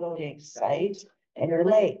early voting site and you're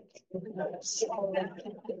late. So,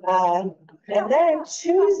 and then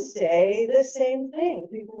Tuesday, the same thing.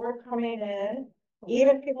 People were coming in,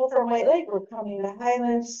 even people from White Lake were coming to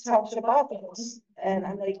Highlands Township office. And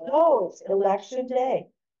I'm like, no, it's election day.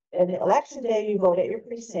 And election day, you vote at your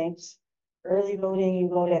precinct. Early voting, you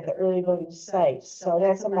vote at the early voting site. So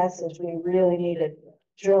that's a message we really need to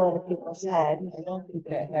drill into people's head. I don't think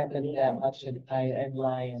that happened that much in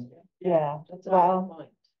Lyon. Yeah, well,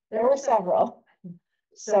 there were several.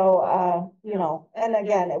 So, you know, and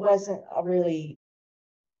again, it wasn't a really,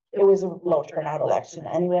 it was a low turnout election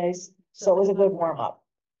anyways, so it was a good warm up.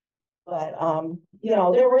 But, you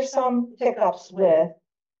know, there were some hiccups with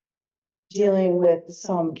dealing with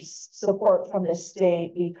some support from the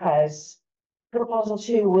state because proposal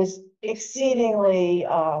 2 was exceedingly,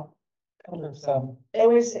 Cumbersome. it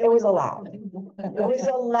was a lot. It was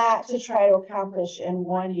a lot to try to accomplish in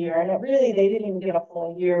 1 year, and it really, they didn't even get a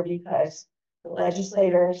full year because the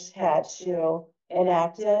legislators had to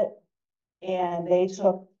enact it. And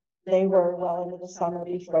they were well into the summer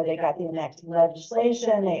before they got the enacting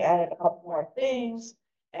legislation. They added a couple more things.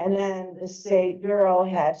 And then the state bureau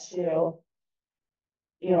had to,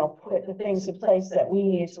 you know, put the things in place that we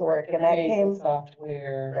need to work, and that Create the came,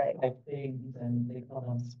 software Right. type things, and they call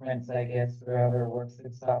them sprints, I guess, wherever works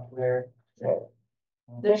in software.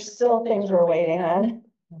 there's still things we're waiting on.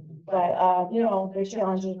 But, you know, the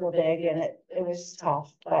challenges were big and it was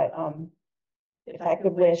tough, but, if I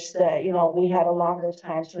could wish that, you know, we had a longer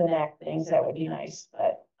time to enact things, that would be nice,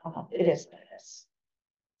 but, it is what it is.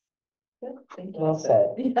 Well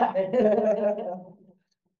said. Yeah.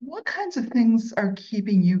 What kinds of things are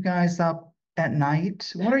keeping you guys up at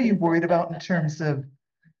night? What are you worried about in terms of,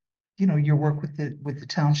 you know, your work with the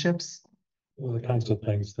townships? Well, the kinds of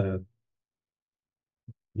things that,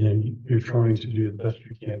 you know, you're trying to do the best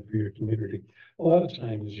you can for your community. A lot of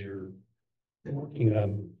times you're working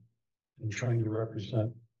on and trying to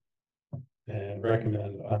represent and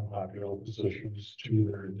recommend unpopular positions to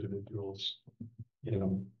their individuals, you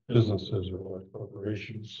know, businesses or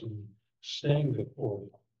corporations, and staying the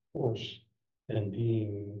course and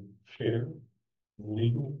being fair,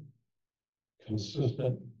 legal,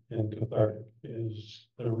 consistent, and cathartic is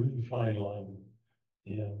a really fine line.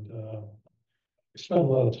 And I spent a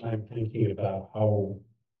lot of time thinking about how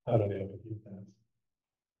to navigate that.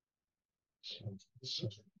 So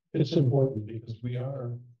it's important because we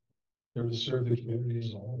are there to serve the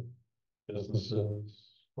communities, all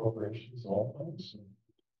businesses, corporations, all things.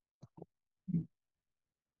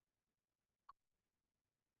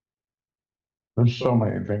 There's so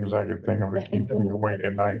many things I could think of that keep me awake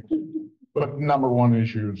at night. But number one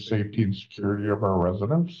issue is safety and security of our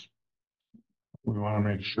residents. We want to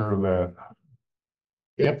make sure that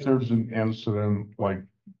if there's an incident like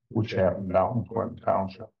which happened down in Clinton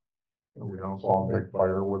Township, we know saw a big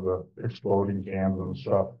fire with the exploding cans and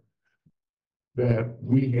stuff, that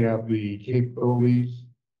we have the capabilities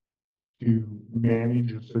to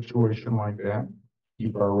manage a situation like that,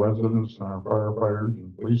 keep our residents and our firefighters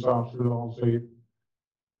and police officers all safe.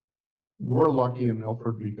 We're lucky in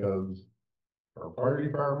Milford because our fire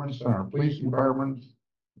departments and our police departments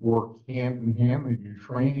work hand in hand. They do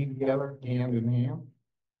training together hand in hand.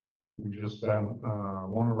 We just sent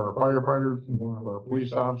one of our firefighters and one of our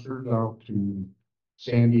police officers out to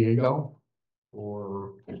San Diego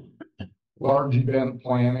for large event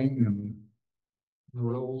planning and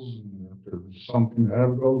drills, and if there's something that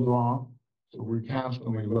ever goes wrong. So we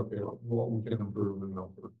constantly look at what we can improve in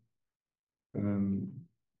Milford. And then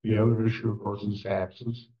the other issue, of course, is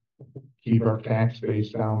taxes. Keep our tax base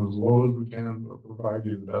down as low as we can, but provide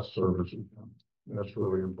you the best service we can. That's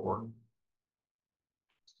really important.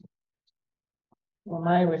 Well,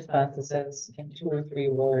 my response is in 2 or 3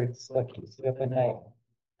 words, what keeps you up at night.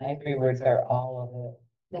 My 3 words are all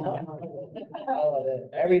of it. All of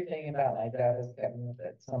it. Everything about my job has kept me up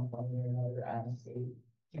at some point or another, honestly.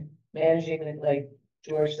 Managing it, like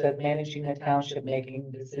George said, managing the township,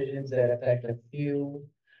 making decisions that affect a few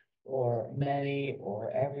or many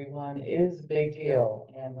or everyone is a big deal.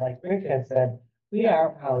 And like Rick had said, we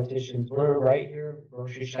are politicians. We're right here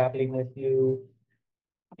grocery shopping with you,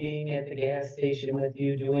 being at the gas station with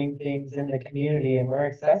you, doing things in the community, and we're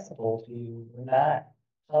accessible to you. We're not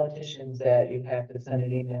politicians that you have to send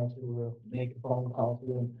an email to or make a phone call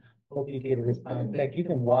to and hope you get a response back. You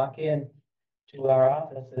can walk in to our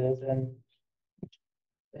offices and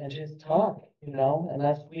just talk, you know,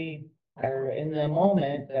 unless we are in the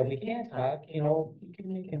moment that we can't talk, you know, you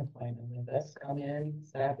can make an appointment with us, come in,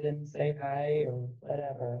 stop in, say hi or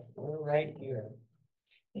whatever. We're right here.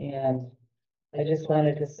 And I just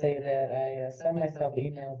wanted to say that I send myself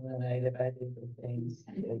emails in the night if I think of things.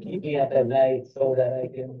 They keep me up at night so that I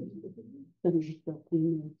can.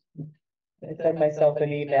 I send myself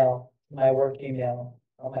an email, my work email,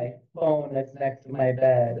 on my phone that's next to my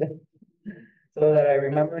bed. So that I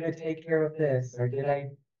remember to take care of this, or did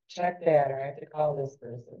I check that, or I have to call this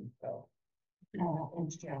person, so.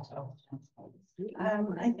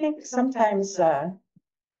 I think sometimes, I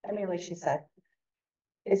mean, like she said,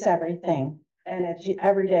 it's everything. And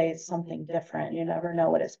every day it's something different. You never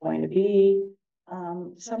know what it's going to be.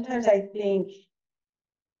 Sometimes I think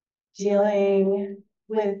dealing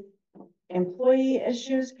with employee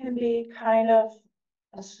issues can be kind of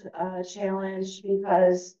a challenge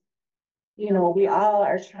because, you know, we all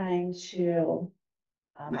are trying to,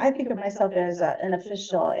 I think of myself as an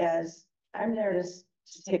official, as I'm there to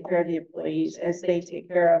take care of the employees as they take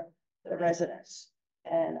care of the residents.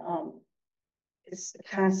 And, it's a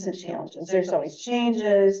constant challenges. There's always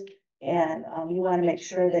changes and, you want to make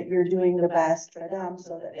sure that you're doing the best for them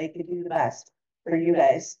so that they can do the best for you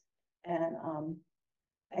guys. And,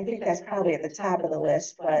 I think that's probably at the top of the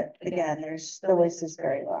list, but again, the list is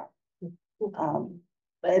very long.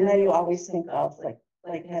 But and then you always think of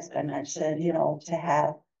like has been mentioned, you know, to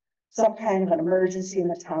have some kind of an emergency in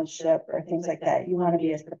the township or things like that. You want to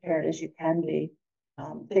be as prepared as you can be.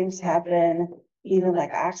 Things happen, even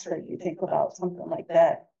like Oxford, you think about something like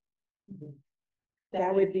that.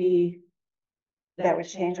 That would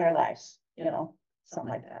change our lives, you know, something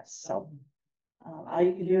like that. So all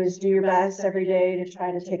you can do is do your best every day to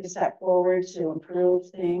try to take a step forward to improve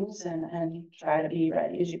things and try to be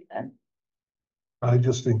ready as you can. I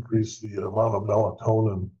just increased the amount of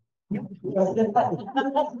melatonin.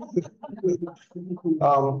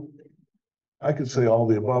 I could say all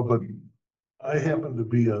the above, but I happen to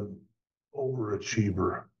be an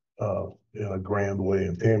overachiever in a grand way,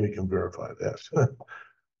 and Tammy can verify that.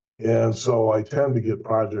 And so I tend to get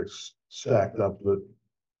projects stacked up that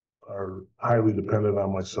are highly dependent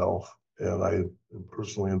on myself, and I am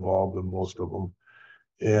personally involved in most of them.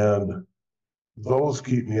 And those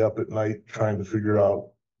keep me up at night trying to figure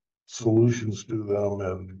out solutions to them,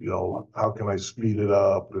 and, you know, how can I speed it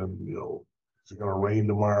up, and, you know, is it going to rain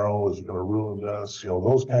tomorrow? Is it going to ruin this? You know,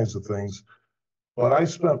 those kinds of things. But I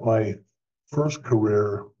spent my first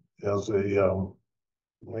career as a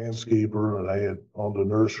landscaper, and I had owned a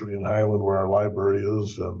nursery in Highland where our library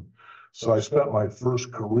is. And so I spent my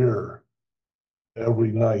first career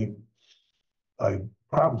every night. I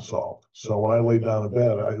problem solved. So when I lay down in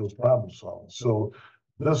bed, I was problem solving. So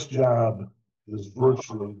this job is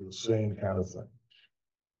virtually the same kind of thing.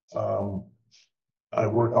 I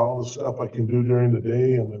work all the stuff I can do during the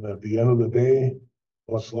day, and then at the end of the day,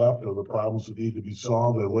 what's left are the problems that need to be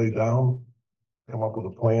solved. I lay down, come up with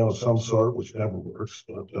a plan of some sort, which never works,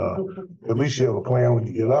 but at least you have a plan when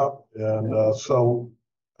you get up. And so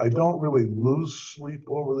I don't really lose sleep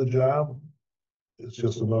over the job. It's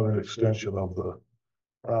just another extension of the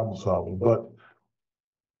problem solving. But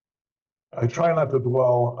I try not to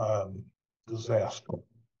dwell on disaster.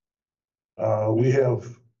 We have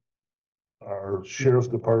our sheriff's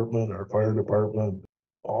department, our fire department,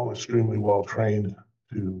 all extremely well trained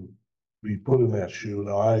to be put in that shoe.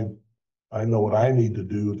 Now I know what I need to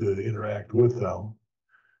do to interact with them.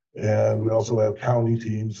 And we also have county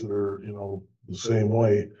teams that are, you know, the same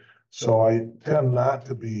way. So I tend not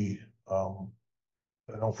to be,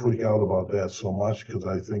 I don't freak out about that so much, because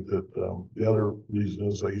I think that the other reason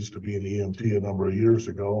is I used to be an EMT a number of years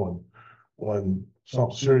ago, and when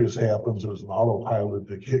something serious happens, there's an autopilot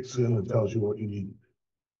that kicks in and tells you what you need.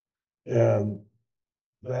 And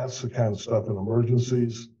that's the kind of stuff in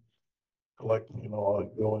emergencies, like, you know,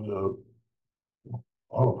 like go into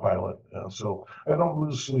autopilot. And so I don't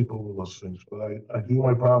lose sleep over those things, but I do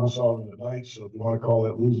my problem solving at night. So if you want to call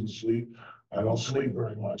that losing sleep, I don't sleep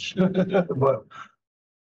very much, but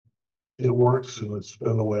it works, and it's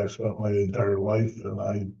been the way I spent my entire life. And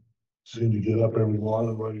I seem to get up every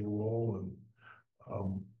morning ready to roll, and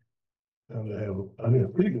and I have a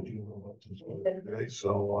pretty good humor about this today.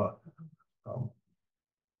 So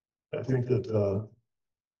I think that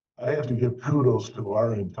I have to give kudos to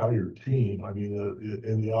our entire team. I mean,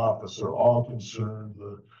 in the office, they're all concerned.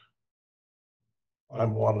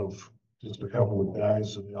 I'm one of just a couple of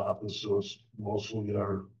guys in the office, so it's mostly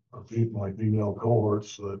my female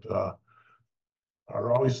cohorts that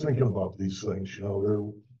are always thinking about these things. You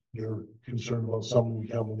know, they're concerned about somebody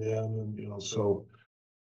coming in, and, you know, so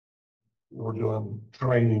we're doing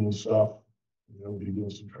training and stuff. You know, we're doing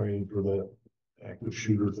some training for that active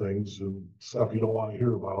shooter things and stuff you don't want to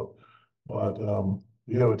hear about. But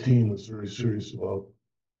we have a team that's very serious about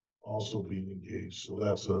also being engaged.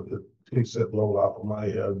 So it takes that load off of my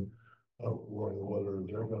head of worrying whether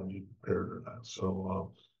they're gonna be prepared or not.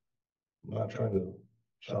 So, I'm not trying to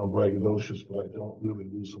sound braggadocious, but I don't really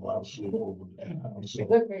lose a lot of sleep over the time. So,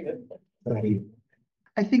 thank you.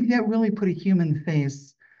 I think that really put a human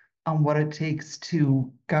face on what it takes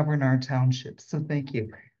to govern our township. So thank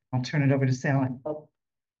you. I'll turn it over to Sally.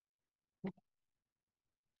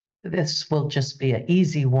 This will just be an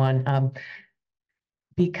easy one.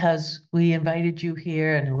 Because we invited you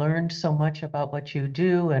here and learned so much about what you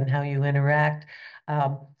do and how you interact,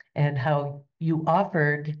 and how you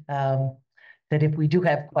offered that if we do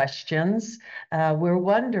have questions, we're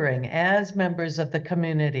wondering, as members of the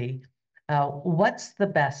community, what's the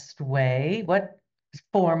best way? What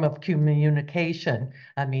form of communication?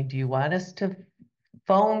 I mean, do you want us to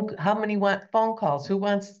phone? How many want phone calls? Who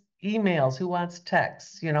wants emails? Who wants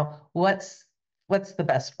texts? You know, what's the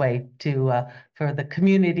best way to for the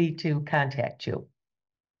community to contact you?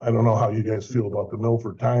 I don't know how you guys feel about the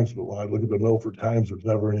Milford Times, but when I look at the Milford Times, there's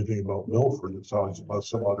never anything about Milford. It's always about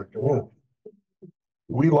some other community.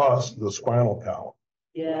 We lost the Spinal Column.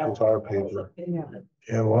 Yeah. It's our paper.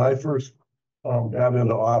 And when I first got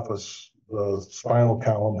into office, the Spinal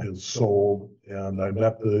Column had sold, and I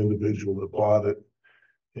met the individual that bought it.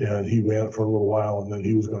 And he ran it for a little while, and then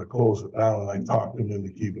he was going to close it down, and I talked him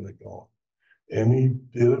into keeping it going. And he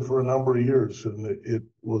did it for a number of years, and it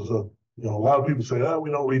was a lot of people say, oh, we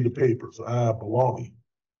don't read the papers. Baloney.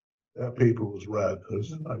 That paper was read.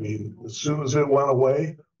 I mean, as soon as it went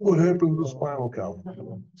away, what happened to the Spinal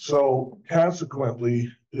Column? So consequently,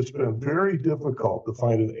 it's been very difficult to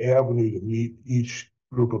find an avenue to meet each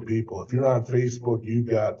group of people. If you're on Facebook, you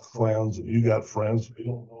got friends, and you got friends, they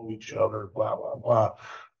don't know each other, blah, blah, blah.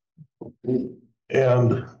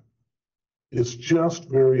 And it's just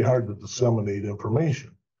very hard to disseminate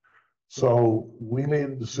information. So we made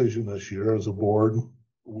a decision this year as a board.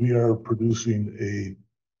 We are producing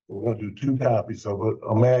we're going to do 2 copies of it,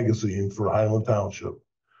 a magazine for Highland Township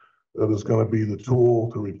that is going to be the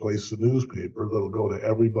tool to replace the newspaper that'll go to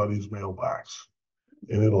everybody's mailbox.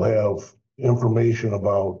 And it'll have information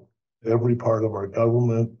about every part of our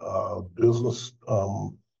government, business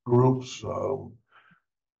groups,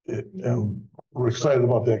 and we're excited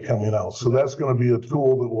about that coming out. So that's going to be a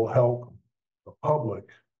tool that will help the public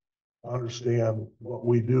understand what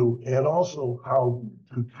we do and also how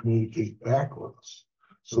to communicate back with us.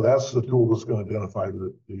 So that's the tool that's going to identify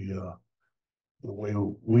the way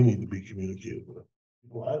we need to be communicated with.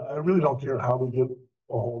 Well, I really don't care how we get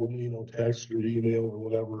a hold of me, text or email or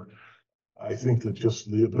whatever. I think that just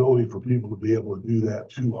the ability for people to be able to do that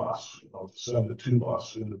to us, to send it to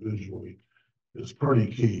us individually, is pretty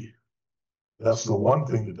key. That's the one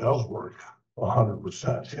thing that does work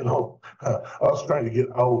 100%. Us trying to get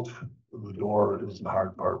out the door is the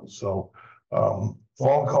hard part. So phone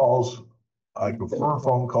calls, I prefer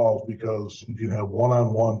phone calls because you can have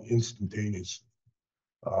one-on-one instantaneous.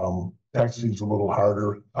 Texting's a little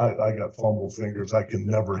harder. I got fumble fingers. I can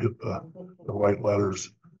never hit the right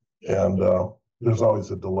letters, and there's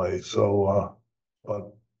always a delay. So,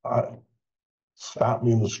 but stop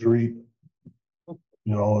me in the street,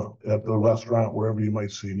 at the restaurant, wherever you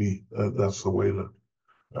might see me. That's the way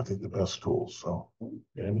I think the best tools. So,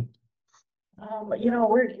 Tammy?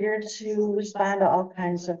 We're here to respond to all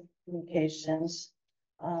kinds of communications.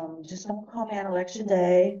 Just don't call me on election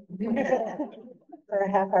day for a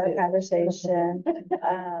half-hour conversation.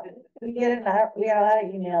 We got a lot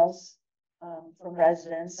of emails from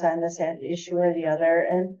residents on this issue or the other,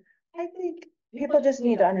 and I think people just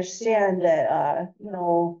need to understand that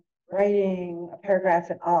writing a paragraph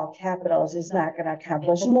in all capitals is not going to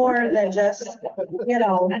accomplish more than just,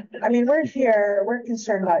 we're here, we're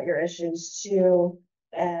concerned about your issues too.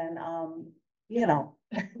 And, you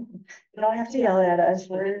don't have to yell at us.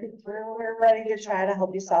 We're ready to try to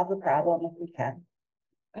help you solve the problem if we can.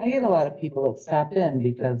 I get a lot of people that stop in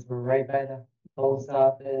because we're right by the post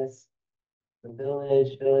office, the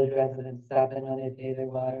village residents stop in when they pay their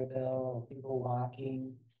water bill, or people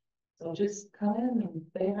walking. So just come in and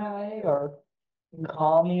say hi, or you can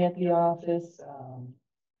call me at the office,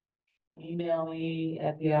 email me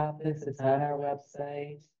at the office. It's on our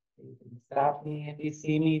website. You can stop me if you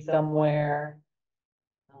see me somewhere.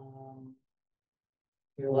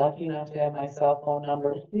 If you're lucky enough to have my cell phone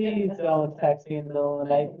number, please don't text me in the middle of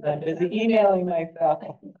the night because I'm busy emailing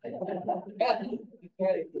myself.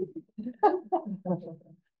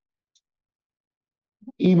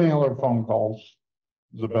 Email or phone calls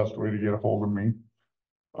is the best way to get a hold of me.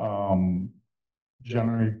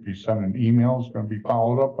 Generally, if you send an email, it's going to be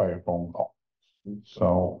followed up by a phone call.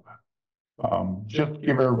 So just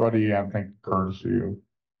give everybody, I think, courtesy of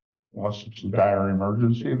Unless it's a dire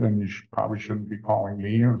emergency, then you probably shouldn't be calling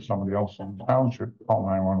me or somebody else in the township, call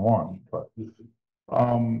 911. But,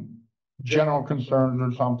 general concerns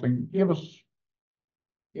or something, give us,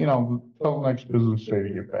 till the next business day to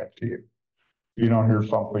get back to you. If you don't hear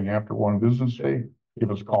something after one business day,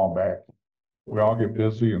 give us a call back. We all get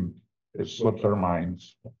busy and it slips our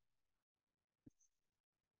minds.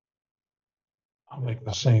 I'll make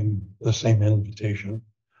the same invitation.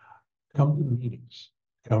 Come to the meetings,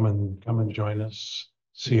 come and join us,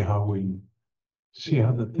 see how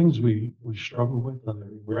the things we struggle with and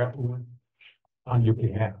that we grapple with on your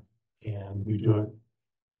behalf. And we do it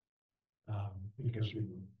because we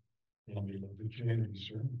love the community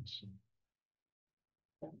service.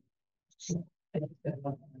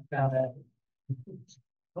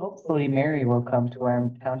 Hopefully Mary will come to our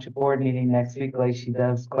township board meeting next week like she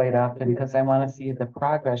does quite often, because I want to see the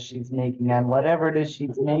progress she's making on whatever it is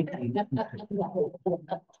she's making.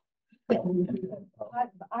 I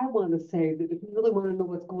want to say that if you really want to know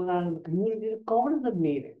what's going on in the community, go to the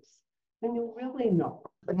meetings and you'll really know.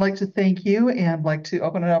 I'd like to thank you and like to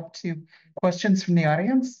open it up to questions from the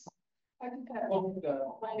audience. I just have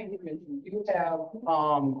the planning commission, do you have,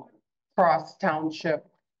 cross township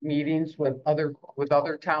meetings with other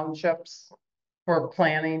townships for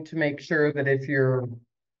planning to make sure that if you're,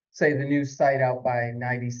 say, the new site out by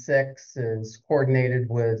 96 is coordinated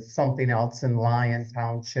with something else in Lyon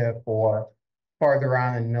Township or farther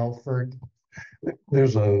on in Milford?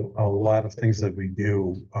 There's a lot of things that we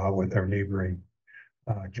do with our neighboring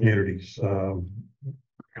communities,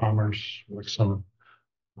 Commerce, Wiltse,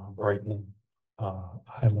 Brighton,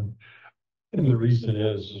 Highland. And the reason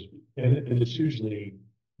is, and it's usually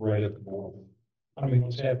right at the border. I mean,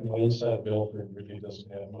 what's happening inside Milford really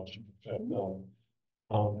doesn't have much effect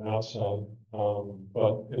on outside.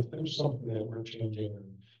 But if there's something that we're changing or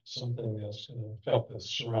something that's going to affect the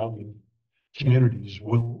surrounding communities,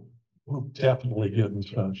 we'll definitely get in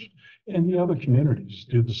touch. And the other communities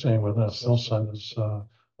do the same with us. They'll send us a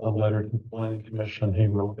letter to the planning commission. Hey,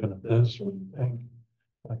 we're looking at this. What do you think?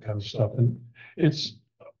 That kind of stuff. And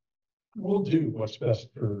we'll do what's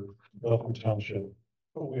best for Milford Township,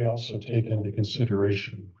 but we also take into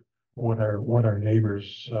consideration what our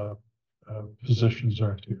neighbors' positions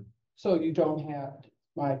are too. So you don't have,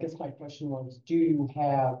 I guess my question was, do you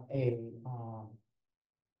have a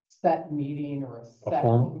set meeting or a set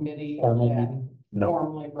committee Formal that meeting? No.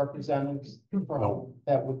 formally representatives from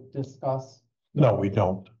that would discuss? No, we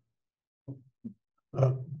don't.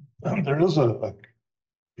 There is a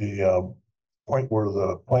point where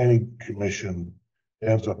the planning commission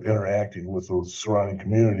ends up interacting with those surrounding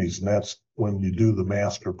communities, and that's when you do the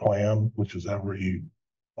master plan, which is every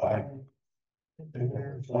 5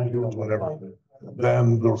 years, whatever.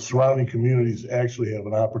 Then the surrounding communities actually have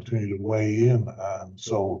an opportunity to weigh in on.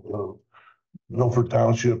 So Milford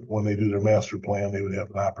Township, when they do their master plan, they would have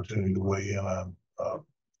an opportunity to weigh in on.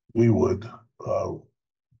 We would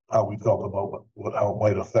how we felt about how it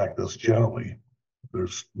might affect us generally.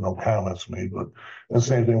 There's no comments made, but the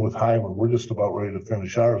same thing with Highland. We're just about ready to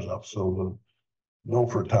finish ours up. So the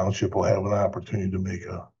Milford Township will have an opportunity to make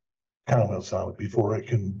a comments on it before it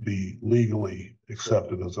can be legally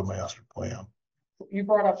accepted as a master plan. You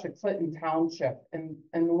brought up the Clinton Township, and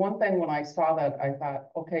the one thing when I saw that, I thought,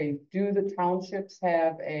 okay, do the townships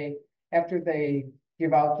have after they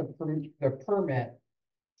give out the permit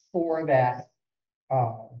for that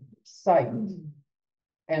site,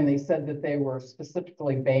 and they said that they were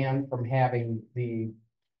specifically banned from having the,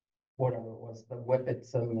 whatever it was, the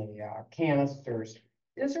whippets and the canisters.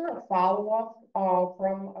 Is there a follow-up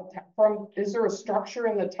from, is there a structure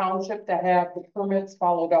in the township to have the permits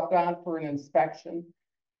followed up on for an inspection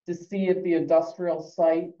to see if the industrial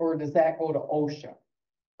site, or does that go to OSHA?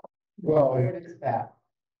 Well, What is that?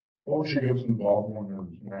 OSHA gets involved when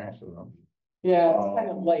there's an accident. Yeah, it's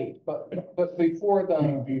kind of late, but before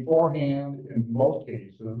Beforehand, in most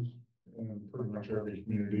cases, in pretty much every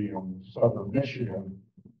community in southern Michigan,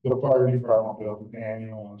 the fire department does an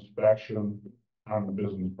annual inspection on the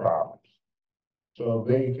business properties. So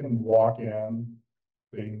they can walk in,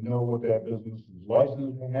 they know what that business is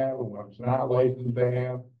licensed to have and what's not licensed to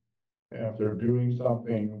have. And if they're doing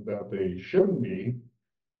something that they shouldn't be,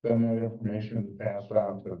 then that information is passed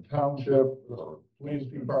on to the township or police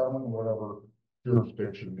department, whatever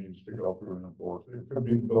jurisdiction needs to go through and enforce it. It could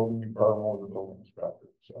be the building department or the building inspector,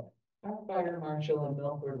 so. Our fire marshal in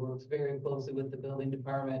Milford works very closely with the building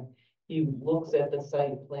department. He looks at the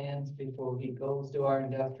site plans before he goes to our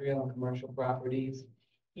industrial and commercial properties.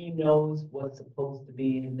 He knows what's supposed to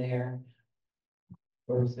be in there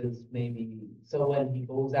versus maybe, so when he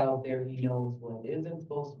goes out there, he knows what isn't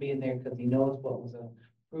supposed to be in there because he knows what was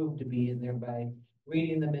proved to be in there by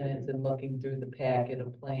reading the minutes and looking through the packet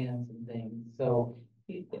of plans and things. So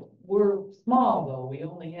we're small though. We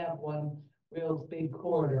only have one real big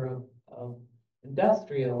corridor of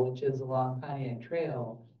industrial, which is along Pontiac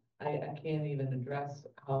Trail. I can't even address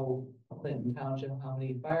how Clinton Township, how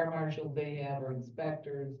many fire marshals they have or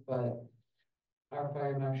inspectors, but our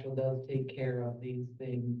fire marshal does take care of these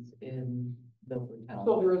things in Milford Town.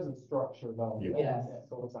 So there isn't structure though. Yes. Yeah,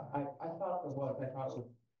 so it's, I thought there was, I thought,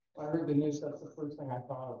 when I heard the news, that's the first thing I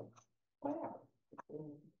thought of. Wow.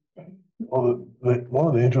 Well, one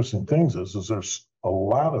of the interesting things is there's a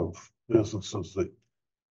lot of businesses that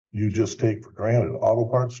you just take for granted. Auto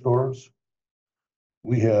parts stores.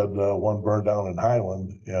 We had one burned down in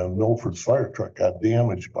Highland, and Milford's fire truck got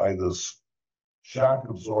damaged by this shock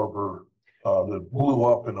absorber that blew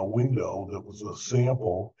up in a window that was a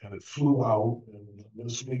sample, and it flew out and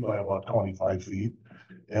missed me by about 25 feet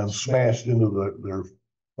and smashed into their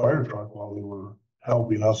fire truck while they were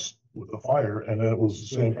helping us with the fire. And then it was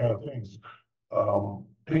the same kind of things.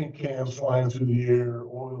 Paint cans flying through the air,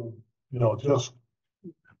 oil, just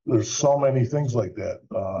there's so many things like that.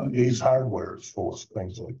 Ace Hardware is full of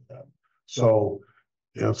things like that. So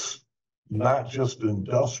it's not just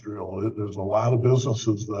industrial. There's a lot of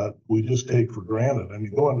businesses that we just take for granted. And you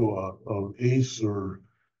go into a Ace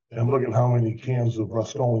and look at how many cans of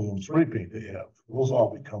Rust-Oleum spray paint they have. Those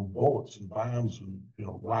all become bullets and bombs and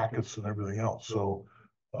rockets and everything else. So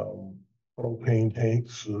propane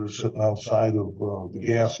tanks that are sitting outside of the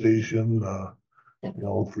gas station,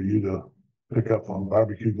 for you to pick up on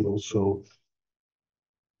barbecue grills. So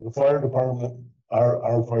the fire department,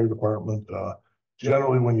 our fire department,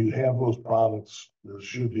 generally when you have those products, there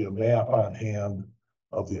should be a map on hand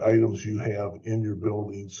of the items you have in your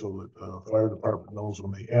building so that the fire department knows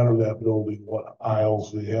when they enter that building, what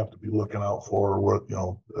aisles they have to be looking out for, what,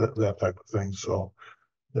 that type of thing. So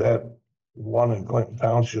that one in Clinton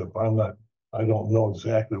Township, I don't know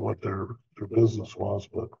exactly what their business was,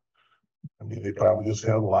 but I mean, they probably just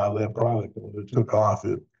had a lot of that product. When it took off,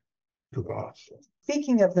 it took off. So.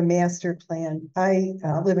 Speaking of the master plan, I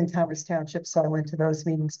live in Commerce Township, so I went to those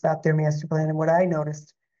meetings about their master plan. And what I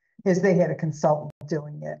noticed is they had a consultant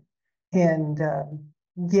doing it. And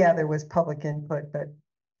yeah, there was public input, but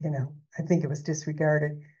I think it was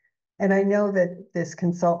disregarded. And I know that this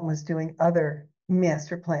consultant was doing other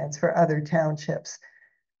master plans for other townships.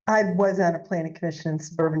 I was on a planning commission in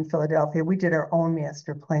suburban Philadelphia. We did our own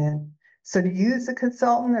master plan. So did you use a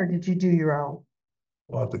consultant or did you do your own?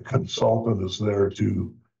 Well, the consultant is there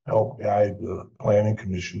to help guide the planning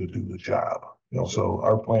commission to do the job. So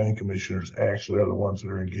our planning commissioners actually are the ones that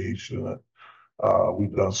are engaged in it.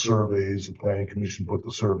 We've done surveys. The planning commission put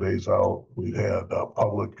the surveys out. We've had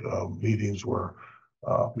public meetings where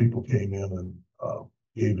people came in and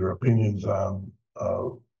gave their opinions on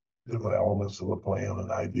different elements of the plan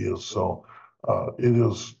and ideas. So it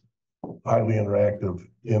is highly interactive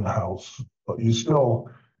in-house, but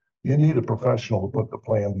you need a professional to put the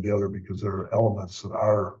plan together because there are elements that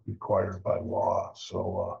are required by law.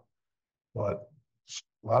 So, but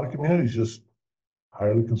a lot of communities just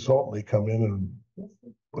hire the consultant. They come in and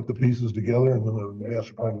put the pieces together, and then the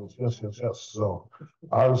master plan goes, yes. So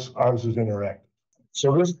ours is interactive.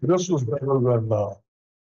 So this was better than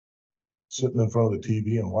sitting in front of the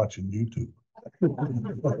TV and watching YouTube.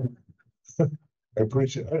 I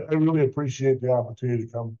really appreciate the opportunity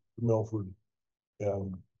to come to Milford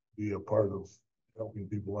and be a part of helping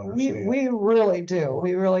people understand. We really do.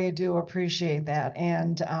 We really do appreciate that.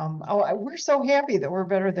 And we're so happy that we're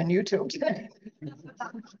better than YouTube today.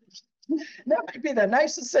 That might be the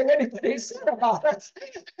nicest thing anybody said about us.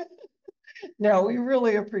 No, we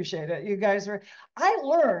really appreciate it. You guys I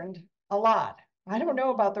learned a lot. I don't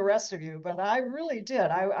know about the rest of you, but I really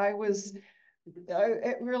did.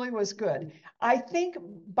 It really was good. I think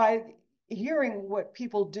by hearing what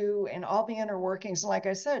people do and all the inner workings, like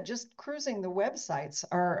I said, just cruising the websites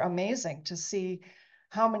are amazing to see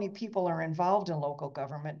how many people are involved in local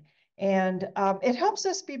government. And it helps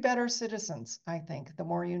us be better citizens, I think, the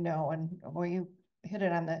more you know. And well, you hit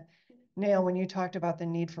it on the nail when you talked about the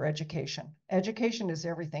need for education. Education is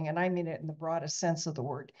everything, and I mean it in the broadest sense of the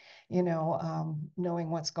word, knowing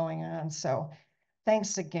what's going on. So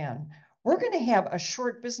thanks again. We're going to have a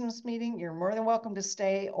short business meeting. You're more than welcome to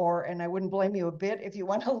stay, and I wouldn't blame you a bit if you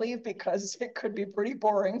want to leave because it could be pretty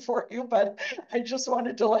boring for you, but I just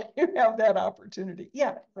wanted to let you have that opportunity.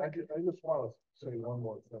 Yeah. I just want to say one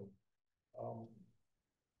more thing.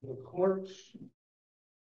 The clerks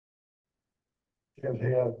have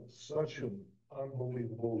had such an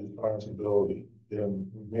unbelievable responsibility in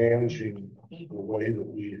managing the way that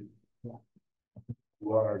we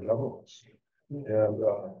run our governments. And,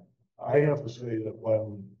 I have to say that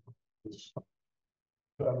when this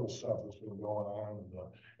federal stuff has been going on, and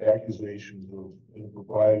the accusations of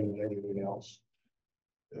impropriety and everything else,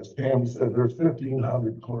 as Tammy said, there's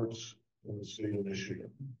 1,500 clerks in the state of Michigan.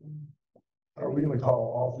 Are we gonna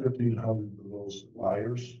call all 1,500 of those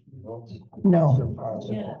liars? No. No. It's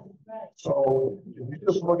impossible. So if you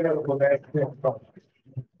just look at it from that standpoint.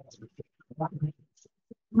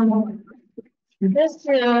 This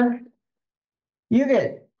year, you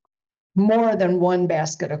get more than one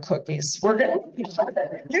basket of cookies. We're gonna.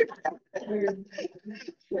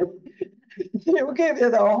 We'll give you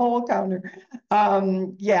the whole counter.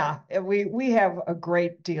 Yeah, we have a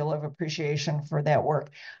great deal of appreciation for that work.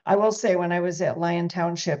 I will say, when I was at Lyon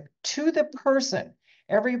Township, to the person,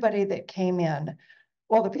 everybody that came in,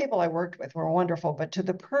 well, the people I worked with were wonderful, but to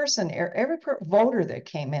the person, every voter that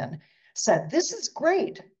came in said, "This is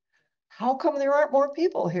great. How come there aren't more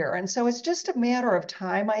people here?" And so it's just a matter of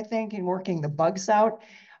time, I think, in working the bugs out,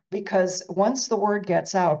 because once the word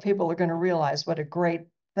gets out, people are going to realize what a great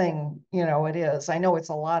thing, it is. I know it's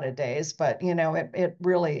a lot of days, but it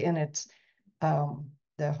really, in its,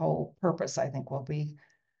 the whole purpose, I think, will be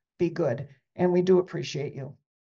good. And we do appreciate you.